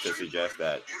realistic to suggest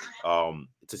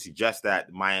that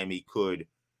Miami could,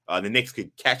 the Knicks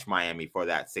could catch Miami for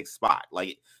that 6th spot?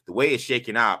 Like, the way it's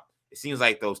shaking out, it seems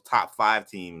like those top 5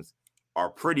 teams are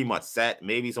pretty much set.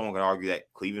 Maybe someone could argue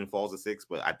that Cleveland falls to 6,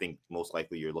 but I think most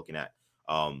likely you're looking at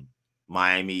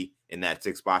Miami in that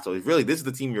 6th spot. So this is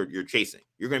the team you're chasing.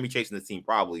 You're going to be chasing this team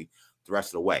probably the rest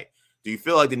of the way. Do you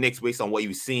feel like the Knicks, based on what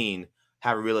you've seen,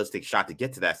 have a realistic shot to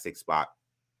get to that 6th spot?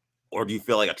 Or do you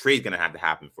feel like a trade is going to have to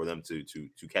happen for them to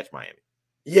catch Miami?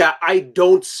 Yeah, I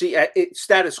don't see it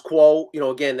status quo.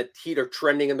 Again, the Heat are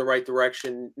trending in the right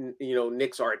direction.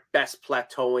 Knicks are at best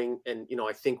plateauing, and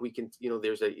I think we can.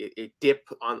 There's a dip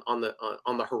on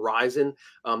the horizon.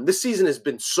 This season has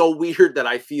been so weird that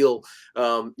I feel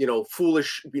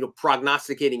foolish,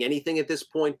 prognosticating anything at this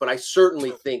point. But I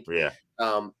certainly think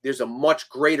there's a much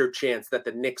greater chance that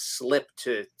the Knicks slip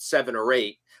to 7 or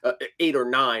 8, 8 or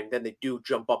 9 than they do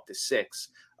jump up to 6.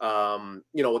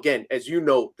 Again, as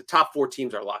the top 4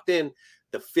 teams are locked in.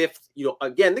 The 5th,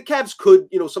 again, the Cavs could,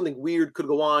 something weird could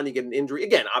go on. You get an injury.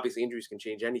 Again, obviously injuries can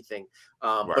change anything.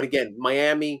 But again,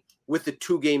 Miami with the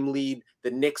 2-game lead,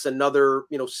 the Knicks, another,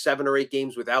 7 or 8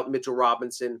 games without Mitchell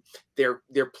Robinson. Their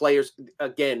players,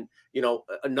 again,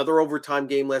 another overtime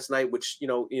game last night, which,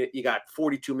 you got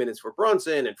 42 minutes for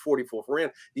Brunson and 44 for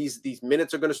Rand. These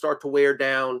minutes are going to start to wear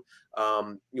down.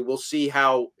 We'll see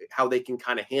how they can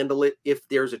kind of handle it. If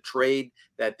there's a trade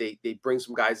that they bring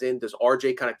some guys in, does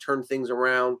RJ kind of turn things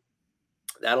around?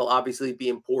 That'll obviously be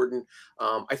important.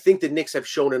 I think the Knicks have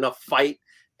shown enough fight.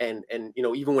 And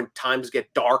even when times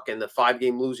get dark and the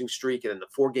 5-game losing streak and then the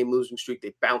 4-game losing streak,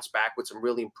 they bounce back with some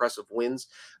really impressive wins.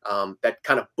 That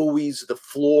kind of buoys the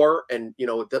floor and,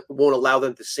 it won't allow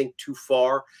them to sink too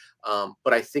far.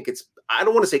 But I think I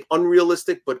don't want to say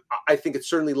unrealistic, but I think it's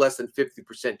certainly less than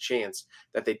 50% chance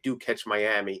that they do catch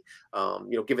Miami,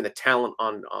 given the talent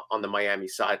on the Miami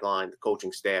sideline, the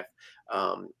coaching staff.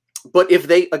 But if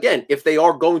they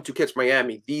are going to catch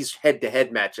Miami, these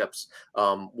head-to-head matchups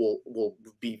will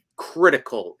be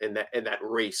critical in that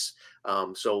race.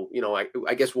 So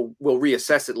I guess we'll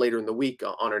reassess it later in the week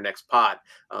on our next pod.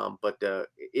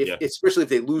 Especially if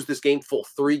they lose this game, full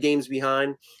 3 games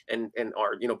behind, and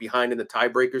are behind in the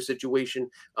tiebreaker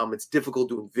situation, it's difficult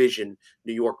to envision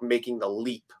New York making the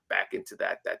leap back into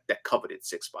that coveted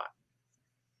 6th spot.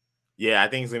 Yeah, I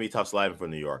think it's going to be tough sledding for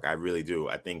New York. I really do.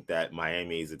 I think that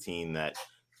Miami is a team that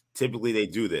typically they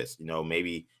do this,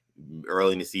 maybe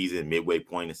early in the season, midway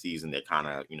point in the season, they're kind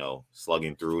of,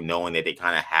 slugging through, knowing that they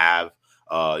kind of have,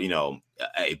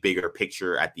 a bigger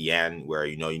picture at the end where,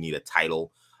 you need a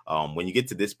title. When you get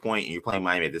to this point and you're playing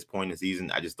Miami at this point in the season,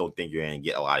 I just don't think you're going to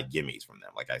get a lot of gimmies from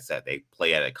them. Like I said, they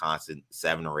play at a constant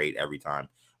 7 or 8 every time.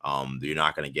 You're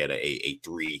not going to get a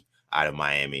 3 out of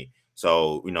Miami.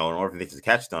 So, in order for them to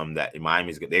catch them, that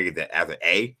Miami's they get as an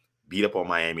A, beat up on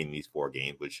Miami in these 4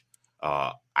 games, which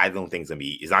I don't think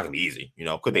it's not gonna be easy.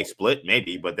 Could they split?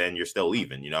 Maybe, but then you're still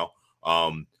even,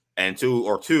 and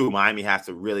two, Miami has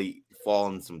to really fall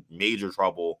in some major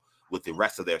trouble with the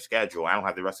rest of their schedule. I don't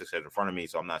have the rest of the schedule in front of me,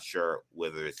 so I'm not sure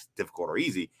whether it's difficult or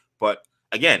easy. But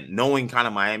again, knowing kind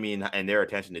of Miami and their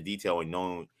attention to detail and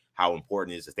knowing how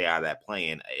important it is to stay out of that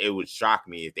play-in, it would shock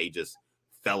me if they just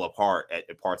fell apart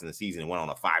at parts in the season and went on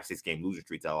a 5-6 game losing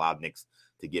streak that allowed Knicks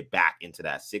to get back into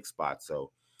that 6th spot.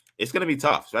 So it's going to be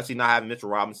tough, especially not having Mitchell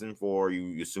Robinson for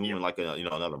you assuming like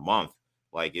another month.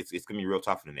 Like it's going to be real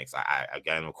tough for the Knicks.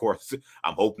 Again, of course,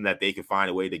 I'm hoping that they can find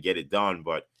a way to get it done,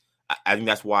 but I think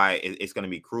that's why it's going to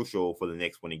be crucial for the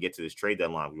Knicks when they get to this trade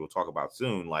deadline, we will talk about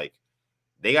soon. Like,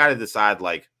 they got to decide,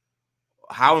 like,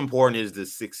 how important is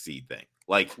this 6 seed thing?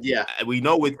 Like, Yeah, we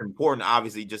know it's important,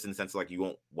 obviously, just in the sense of, like, you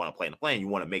won't want to play in the play-in, you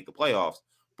want to make the playoffs,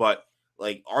 but,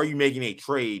 like, are you making a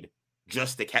trade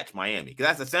just to catch Miami? Because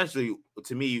that's essentially,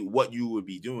 to me, what you would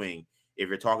be doing if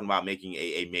you're talking about making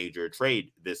a major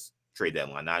trade this trade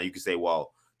deadline. Now, you could say,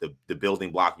 well, the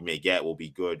building block you may get will be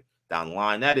good down the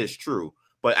line. That is true.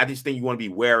 But I just think you want to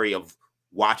be wary of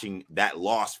watching that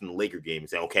loss from the Laker game and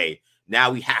say, okay,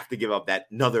 now we have to give up that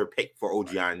another pick for OG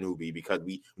Anunoby because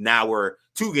we're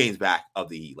 2 games back of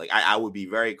the Heat. Like, I would be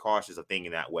very cautious of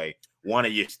thinking that way.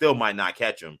 One, you still might not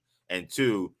catch him. And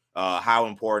 2, how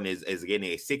important is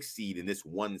getting a 6 seed in this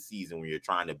one season when you're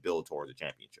trying to build towards a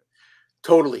championship?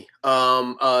 totally.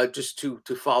 Just to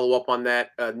follow up on that,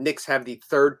 Knicks have the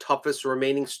 3rd toughest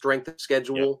remaining strength of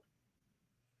schedule.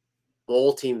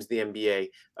 All teams in the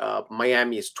NBA.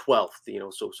 Miami is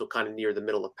 12th, so kind of near the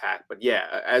middle of pack. But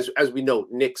yeah, as we know,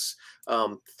 Knicks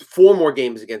 4 more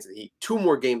games against the Heat, 2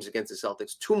 more games against the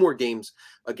Celtics, 2 more games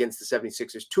against the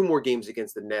 76ers, 2 more games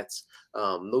against the Nets.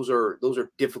 Those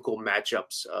are difficult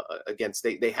matchups against.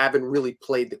 They haven't really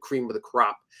played the cream of the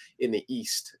crop in the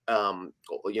East.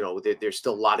 There's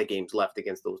still a lot of games left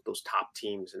against those top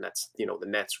teams, and that's the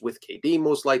Nets with KD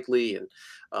most likely, and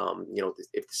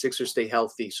if the Sixers stay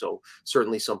healthy, so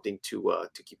certainly something to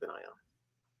keep an eye on.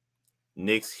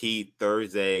 Knicks Heat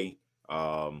Thursday,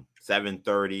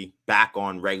 7:30, back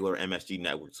on regular MSG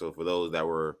network. So for those that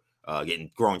were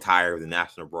growing tired of the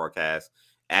national broadcast,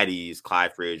 Eddie's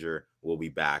Clyde Frazier will be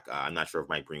back. I'm not sure if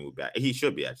Mike Breen will be back. He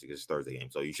should be, actually, because it's Thursday game.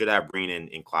 So you should have Breen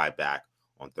and Clyde back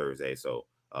on Thursday. So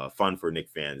fun for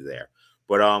Knicks fans there.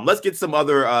 But let's get some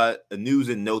other news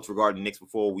and notes regarding Knicks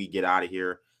before we get out of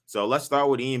here. So let's start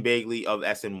with Ian Begley of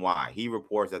SNY. He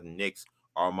reports that the Knicks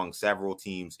are among several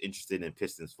teams interested in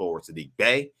Pistons forward Sadiq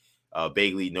Bey.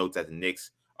 Begley notes that the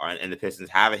Knicks and the Pistons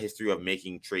have a history of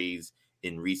making trades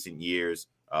in recent years.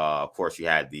 Of course, you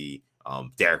had the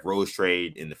Derrick Rose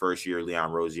trade in the first year,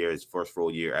 Leon Rozier, his first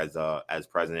full year as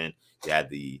president. You had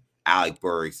the Alec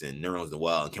Burks and Nerlens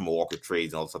Noel and Kemba Walker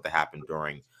trades and all the stuff that happened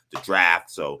during the draft.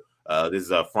 So this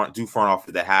is a front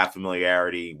office that have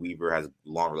familiarity. Weaver has a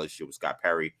long relationship with Scott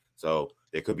Perry, so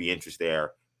there could be interest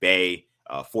there. Bey,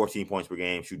 14 points per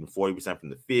game, shooting 40% from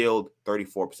the field,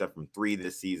 34% from 3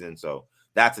 this season. So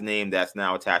that's a name that's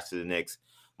now attached to the Knicks.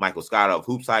 Michael Scott of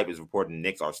Hoops Hype is reporting the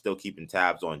Knicks are still keeping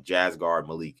tabs on Jazz guard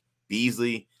Malik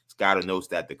Beasley. Scott notes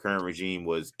that the current regime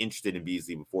was interested in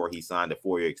Beasley before he signed a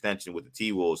 4-year extension with the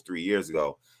T-Wolves 3 years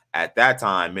ago. At that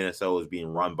time, Minnesota was being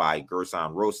run by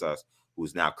Gerson Rosas, who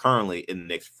is now currently in the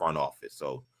Knicks front office.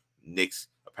 So Knicks,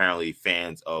 apparently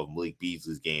fans of Malik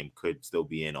Beasley's game, could still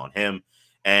be in on him.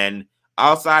 And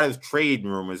outside of trade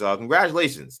rumors,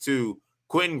 congratulations to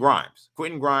Quentin Grimes.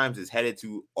 Quentin Grimes is headed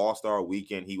to All-Star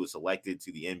Weekend. He was selected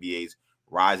to the NBA's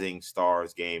Rising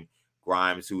Stars game.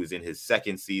 Grimes, who is in his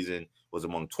 2nd season, was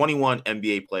among 21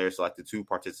 NBA players selected to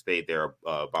participate. There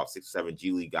are about 6 or 7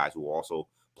 G League guys who are also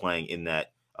playing in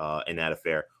that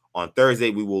affair. On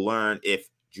Thursday, we will learn if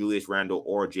Julius Randle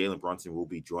or Jalen Brunson will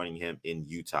be joining him in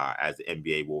Utah, as the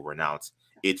NBA will announce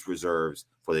its reserves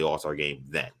for the All-Star game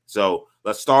then. So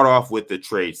let's start off with the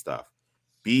trade stuff.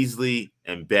 Beasley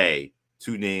and Bey,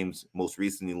 2 names most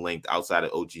recently linked outside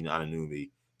of OG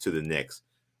Anunoby to the Knicks.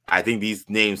 I think these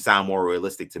names sound more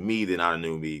realistic to me than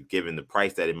Anunoby, given the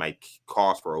price that it might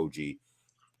cost for OG. Do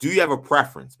you have a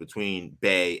preference between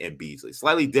Bey and Beasley?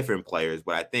 Slightly different players,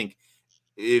 but I think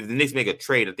if the Knicks make a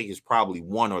trade, I think it's probably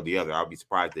one or the other. I'll be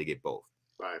surprised if they get both.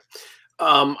 Right.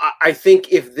 I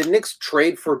think if the Knicks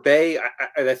trade for Bey,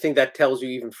 I think that tells you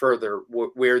even further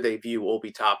where they view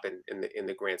Obi Toppin in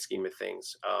the grand scheme of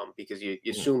things, because you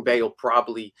assume Bey will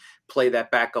probably play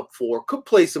that backup 4, could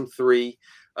play some 3.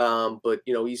 But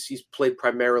he's played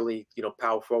primarily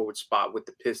power forward spot with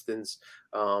the Pistons,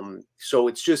 so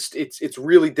it's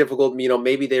really difficult.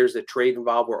 Maybe there's a trade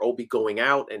involved where Obi going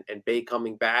out and Bey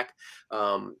coming back.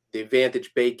 The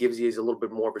advantage Bey gives you is a little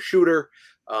bit more of a shooter,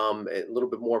 a little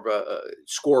bit more of a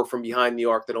scorer from behind the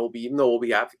arc than Obi, even though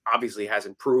Obi obviously has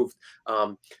improved.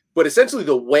 But essentially,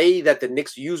 the way that the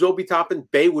Knicks use Obi Toppin,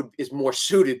 Bey is more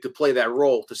suited to play that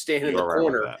role, to stand in the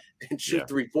corner and shoot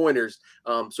 3-pointers.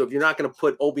 So if you're not going to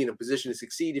put Obi in a position to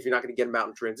succeed, if you're not going to get him out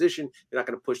in transition, you're not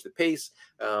going to push the pace,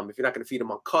 if you're not going to feed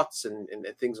him on cuts and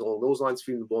things along those lines,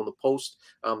 feed him the ball in the post,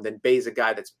 then Bey's a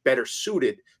guy that's better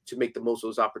suited to make the most of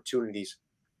those opportunities.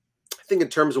 I think in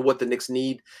terms of what the Knicks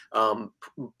need,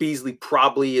 Beasley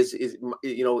probably is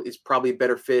probably a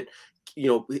better fit.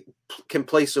 Can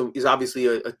play some, is obviously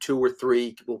a 2 or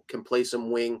 3, can play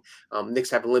some wing. Knicks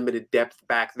have limited depth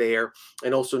back there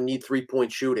and also need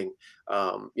 3-point shooting.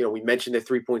 We mentioned their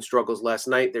 3-point struggles last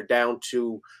night. They're down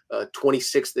to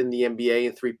 26th in the NBA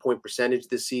in 3-point percentage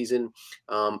this season.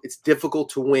 It's difficult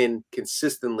to win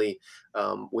consistently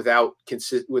without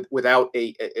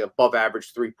a above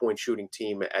average 3-point shooting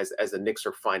team, as the Knicks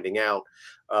are finding out.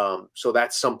 So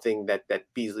that's something that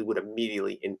Beasley would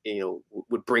immediately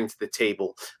would bring to the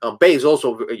table. Bey is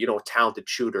also a talented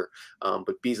shooter,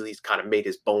 but Beasley's kind of made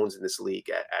his bones in this league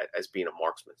as being a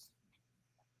marksman.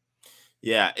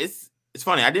 Yeah, it's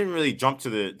funny. I didn't really jump to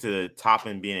the top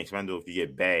end being expendable if you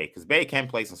get Bey, because Bey can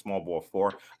play some small ball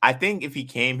 4. I think if he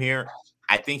came here,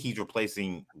 I think he's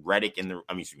replacing Reddish in the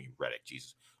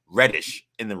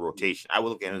rotation. I would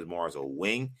look at him more as a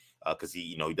wing, because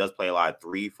he does play a lot of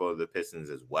 3 for the Pistons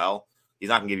as well. He's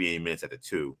not gonna give you any minutes at the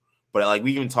 2, but like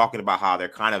we've been talking about how they're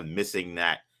kind of missing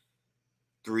that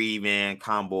 3-man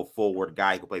combo forward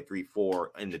guy who can play 3-4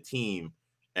 in the team,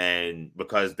 and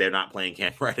because they're not playing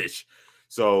Cam Reddish.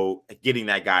 So getting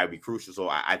that guy would be crucial. So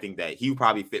I think that he would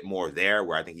probably fit more there,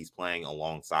 where I think he's playing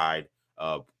alongside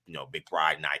Big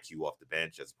Pride and IQ off the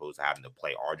bench, as opposed to having to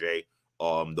play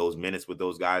RJ those minutes with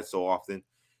those guys so often.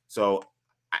 So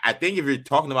I think if you're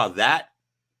talking about that,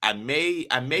 I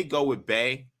may go with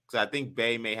Bey, because I think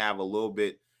Bey may have a little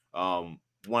bit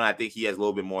I think he has a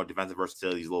little bit more defensive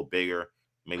versatility. He's a little bigger.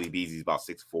 Maybe Beasley's about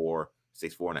 6'4",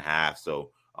 6'4.5".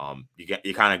 So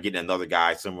you're kind of getting another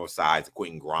guy similar size to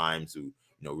Quentin Grimes, who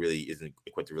really isn't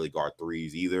equipped to really guard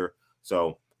 3s either.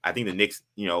 So I think the Knicks,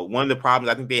 one of the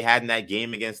problems I think they had in that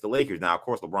game against the Lakers. Now, of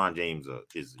course, LeBron James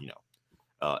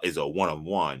is a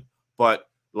one-on-one, but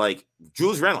like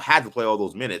Julius Randle had to play all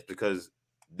those minutes because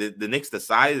the Knicks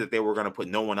decided that they were going to put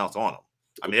no one else on him.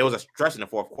 I mean, there was a stretch in the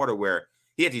fourth quarter where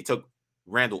he actually took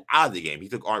Randle out of the game. He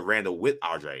took Randle with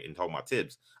RJ, and talking about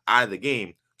Tibbs, out of the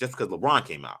game just because LeBron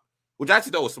came out, which I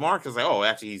actually thought was smart, because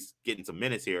actually he's getting some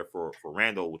minutes here for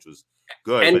Randle, which was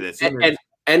good.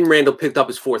 And Randle picked up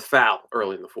his 4th foul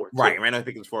early in the fourth. Right, Randle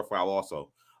picked up his 4th foul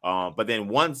also. But then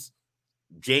once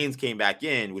James came back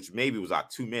in, which maybe was like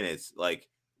 2 minutes, like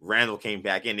Randle came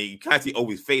back in, and you kind of see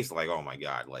Obi's face like, oh my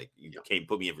God, like you can't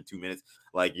put me in for 2 minutes.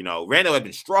 Like, Randle had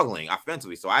been struggling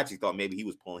offensively, so I actually thought maybe he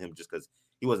was pulling him just because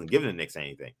he wasn't giving the Knicks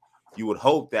anything. You would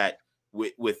hope that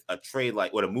with a trade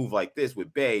with a move like this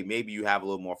with Bey, maybe you have a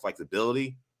little more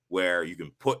flexibility where you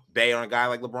can put Bey on a guy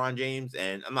like LeBron James,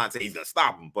 and I'm not saying he's gonna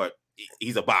stop him, but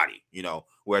he's a body,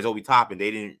 Whereas Obi Toppin,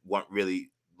 they didn't want really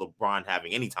LeBron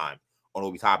having any time on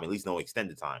Obi Toppin, at least no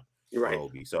extended time on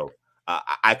Obi. So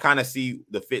I kind of see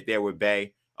the fit there with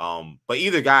Bey. But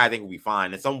either guy I think will be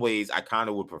fine. In some ways, I kind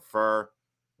of would prefer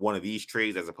one of these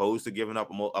trades as opposed to giving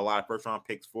up a lot of first-round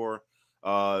picks for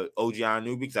OG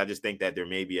Anunoby, because I just think that there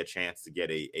may be a chance to get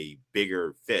a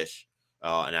bigger fish,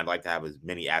 and I'd like to have as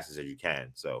many assets as you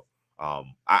can. So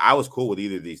I was cool with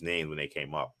either of these names when they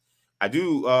came up. I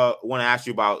do want to ask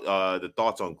you about the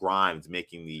thoughts on Grimes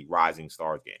making the Rising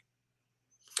Stars game.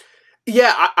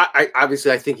 Yeah, I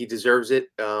obviously I think he deserves it.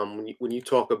 When you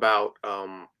talk about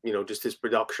just his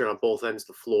production on both ends of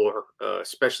the floor,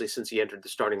 especially since he entered the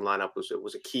starting lineup,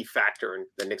 was a key factor in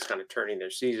the Knicks kind of turning their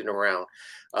season around.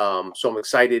 So I'm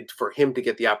excited for him to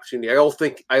get the opportunity. I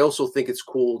also think it's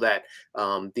cool that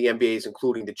the NBA is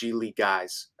including the G League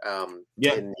guys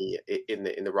in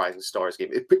the Rising Stars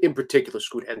game. In particular,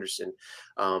 Scoot Henderson,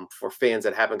 for fans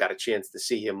that haven't got a chance to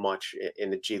see him much in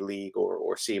the G League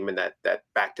or see him in that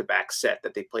back-to-back set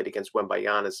that they played against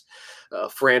Wembanyama's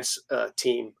France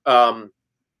team.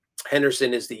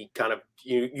 Henderson is the kind of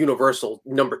universal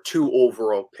number 2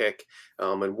 overall pick,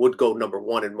 and would go number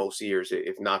 1 in most years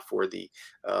if not for the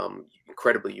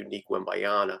incredibly unique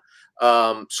Wembanyama.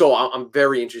 So I'm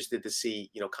very interested to see,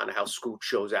 kind of how Scoot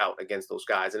shows out against those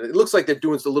guys. And it looks like they're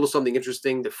doing a little something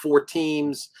interesting. The 4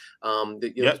 teams, and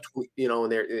they're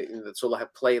so they'll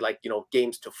have play like,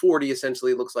 games to 40,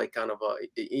 essentially. It looks like kind of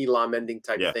a Elam ending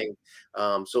type thing.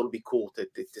 So it'll be cool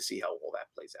to see how all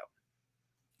that plays out.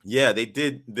 Yeah, they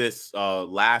did this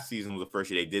last season was the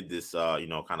first year they did this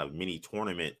kind of mini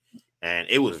tournament, and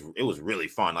it was really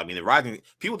fun. I mean,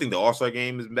 people think the All-Star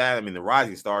game is bad. I mean, the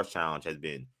Rising Stars Challenge has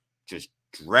been just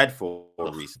dreadful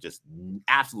recent, just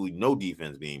absolutely no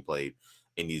defense being played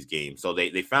in these games. So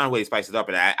they found a way to spice it up,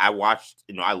 and I watched,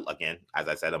 again, as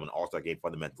I said, I'm an All-Star game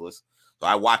fundamentalist. So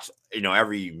I watched,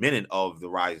 every minute of the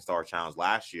Rising Star Challenge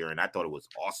last year, and I thought it was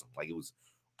awesome. I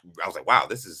was like, wow,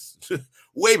 this is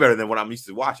way better than what I'm used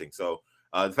to watching. So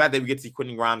the fact that we get to see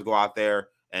Quentin Grimes go out there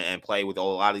and play with a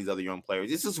lot of these other young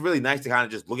players. It's just really nice to kind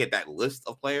of just look at that list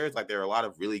of players. Like there are a lot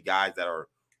of really guys that are,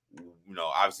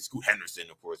 obviously Scoot Henderson,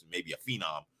 of course, maybe a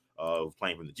phenom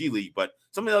playing from the G League, but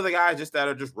some of the other guys just that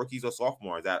are just rookies or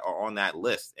sophomores that are on that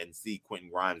list, and see Quentin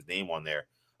Grimes' name on there.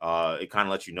 It kind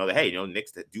of lets you know that, hey,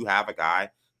 Knicks that do have a guy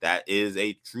that is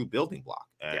a true building block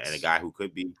and a guy who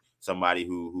could be somebody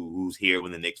who's here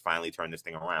when the Knicks finally turn this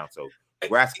thing around. So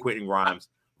congrats, Quentin Grimes.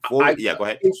 Go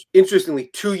ahead. Interestingly,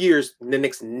 2 years, the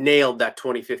Knicks nailed that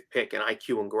 25th pick in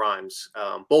IQ and Grimes.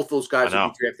 Both those guys will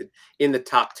be drafted in the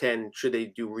top 10 should they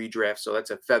do redraft. So that's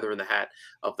a feather in the hat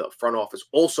of the front office.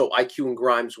 Also, IQ and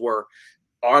Grimes were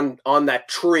on that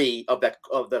tree of the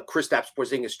Kristaps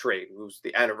Porzingis trade, whose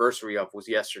the anniversary of was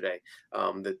yesterday.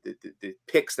 The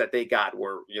picks that they got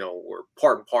were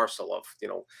part and parcel of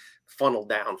funneled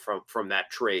down from that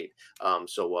trade.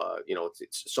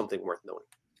 It's something worth noting.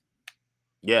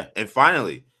 Yeah, and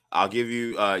finally, I'll give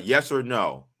you yes or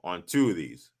no on two of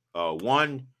these.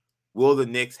 One, will the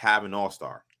Knicks have an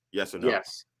All-Star? Yes or no?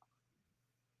 Yes.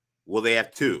 Will they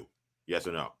have two? Yes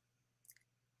or no?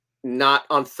 Not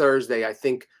on Thursday. I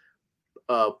think.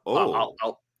 No.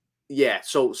 I'll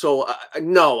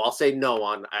say no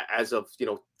on as of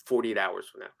 48 hours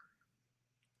from now.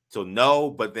 So no,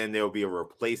 but then there will be a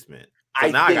replacement. So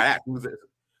I got to ask,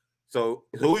 so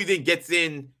who do you think gets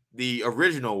in the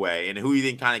original way, and who you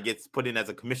think kind of gets put in as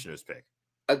a commissioner's pick?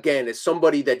 Again, as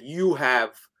somebody that you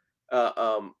have,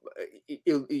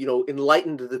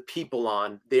 enlightened the people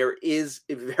on, there is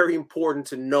very important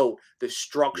to note the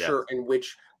structure in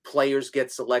which players get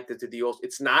selected to the All-Star.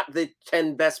 It's not the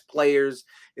 10 best players.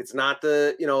 It's not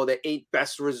the 8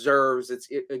 best reserves. It's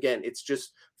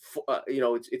just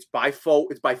it's by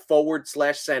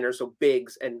forward/center, so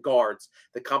bigs and guards.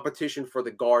 The competition for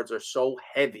the guards are so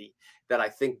heavy that I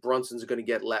think Brunson's going to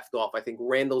get left off. I think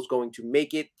Randall's going to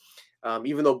make it,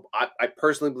 even though I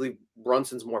personally believe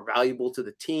Brunson's more valuable to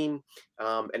the team.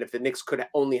 And if the Knicks could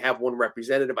only have one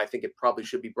representative, I think it probably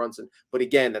should be Brunson. But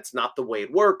again, that's not the way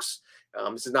it works.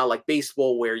 This is not like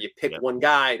baseball where you pick one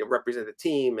guy to represent the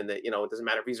team, and that it doesn't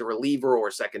matter if he's a reliever or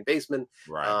a second baseman.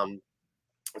 Right.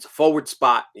 It's a forward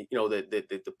spot.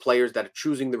 The players that are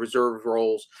choosing the reserve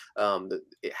roles,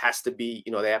 it has to be.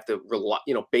 They have to rely.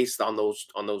 Based on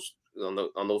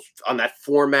that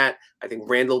format. I think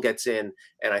Randall gets in,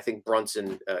 and I think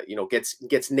Brunson,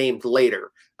 gets named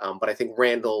later. But I think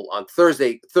Randall on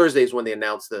Thursday is when they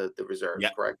announce the reserves.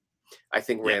 Yep. Correct. I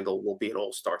think Randall will be an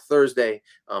All-Star Thursday,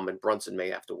 and Brunson may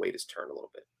have to wait his turn a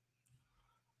little bit.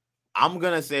 I'm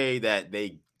gonna say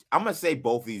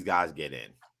both these guys get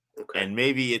in. Okay. And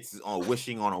maybe it's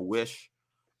wishing on a wish,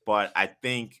 but I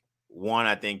think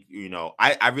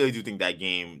I really do think that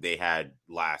game they had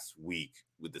last week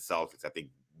with the Celtics, I think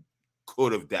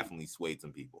could have definitely swayed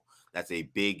some people. That's a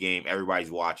big game.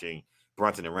 Everybody's watching.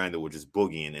 Brunson and Randall were just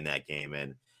boogieing in that game.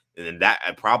 And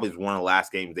that probably is one of the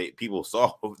last games the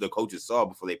coaches saw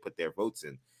before they put their votes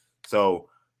in. So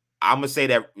I'm going to say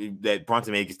that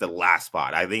Brunson maybe gets the last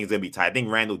spot. I think it's going to be tight. I think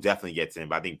Randall definitely gets in,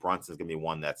 but I think Brunson's going to be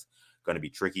one that's going to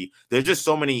be tricky. There's just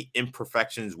so many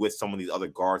imperfections with some of these other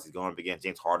guards he's going up against.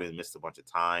 James Harden missed a bunch of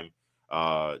time.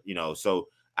 So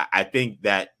I think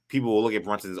that people will look at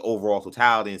Brunson's overall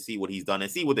totality and see what he's done and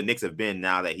see what the Knicks have been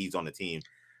now that he's on the team.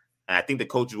 And I think the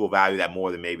coaches will value that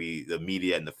more than maybe the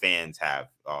media and the fans have.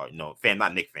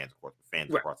 Not Knicks fans, of course, but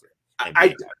fans across it.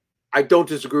 I don't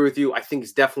disagree with you. I think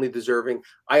he's definitely deserving.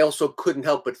 I also couldn't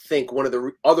help but think one of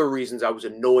the other reasons I was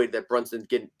annoyed that Brunson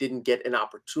didn't get an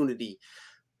opportunity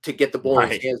to get the ball in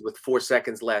his hands with 4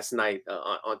 seconds last night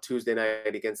on Tuesday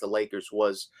night against the Lakers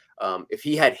was if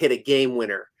he had hit a game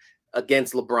winner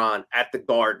against LeBron at the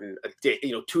Garden,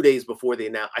 2 days before they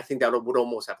announced, I think that would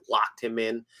almost have locked him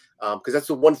in because that's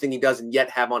the one thing he doesn't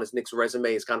yet have on his Knicks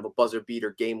resume is kind of a buzzer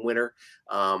beater game winner.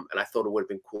 And I thought it would have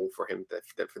been cool for him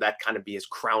for that kind of be his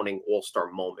crowning All-Star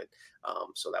moment.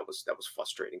 So that was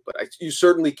frustrating, but you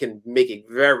certainly can make a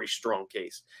very strong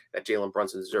case that Jalen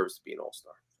Brunson deserves to be an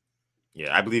All-Star.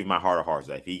 Yeah, I believe in my heart of hearts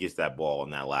that if he gets that ball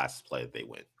in that last play, that they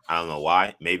win. I don't know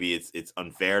why. Maybe it's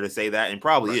unfair to say that, and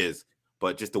probably is.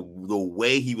 But just the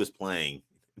way he was playing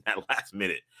that last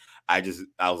minute, I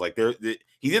was like, he's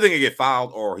either going to get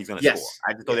fouled or he's going to score.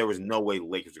 I just thought there was no way the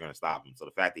Lakers were going to stop him. So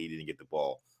the fact that he didn't get the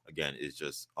ball again is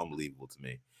just unbelievable to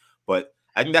me. But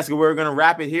I think that's where we're going to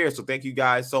wrap it here. So thank you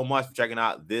guys so much for checking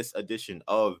out this edition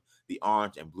of the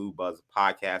Orange and Blue Buzz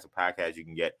podcast, a podcast you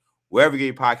can get wherever you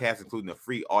get your podcasts, including the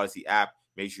free Odyssey app.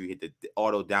 Make sure you hit the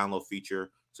auto download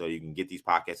feature so you can get these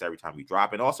podcasts every time we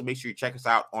drop. And also make sure you check us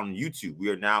out on YouTube. We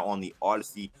are now on the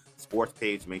Odyssey Sports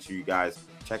page. Make sure you guys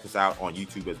check us out on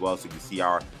YouTube as well so you can see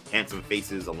our handsome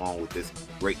faces along with this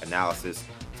great analysis.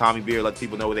 Tommy Beer, let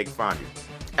people know where they can find you.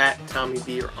 at Tommy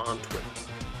Beer on Twitter.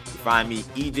 Find me,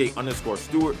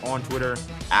 EJ_Stewart on Twitter,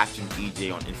 Action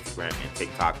EJ on Instagram and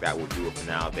TikTok. That will do it for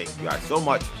now. Thank you guys so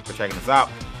much for checking us out.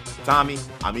 Tommy,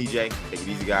 I'm EJ. Take it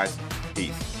easy, guys.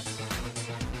 Peace.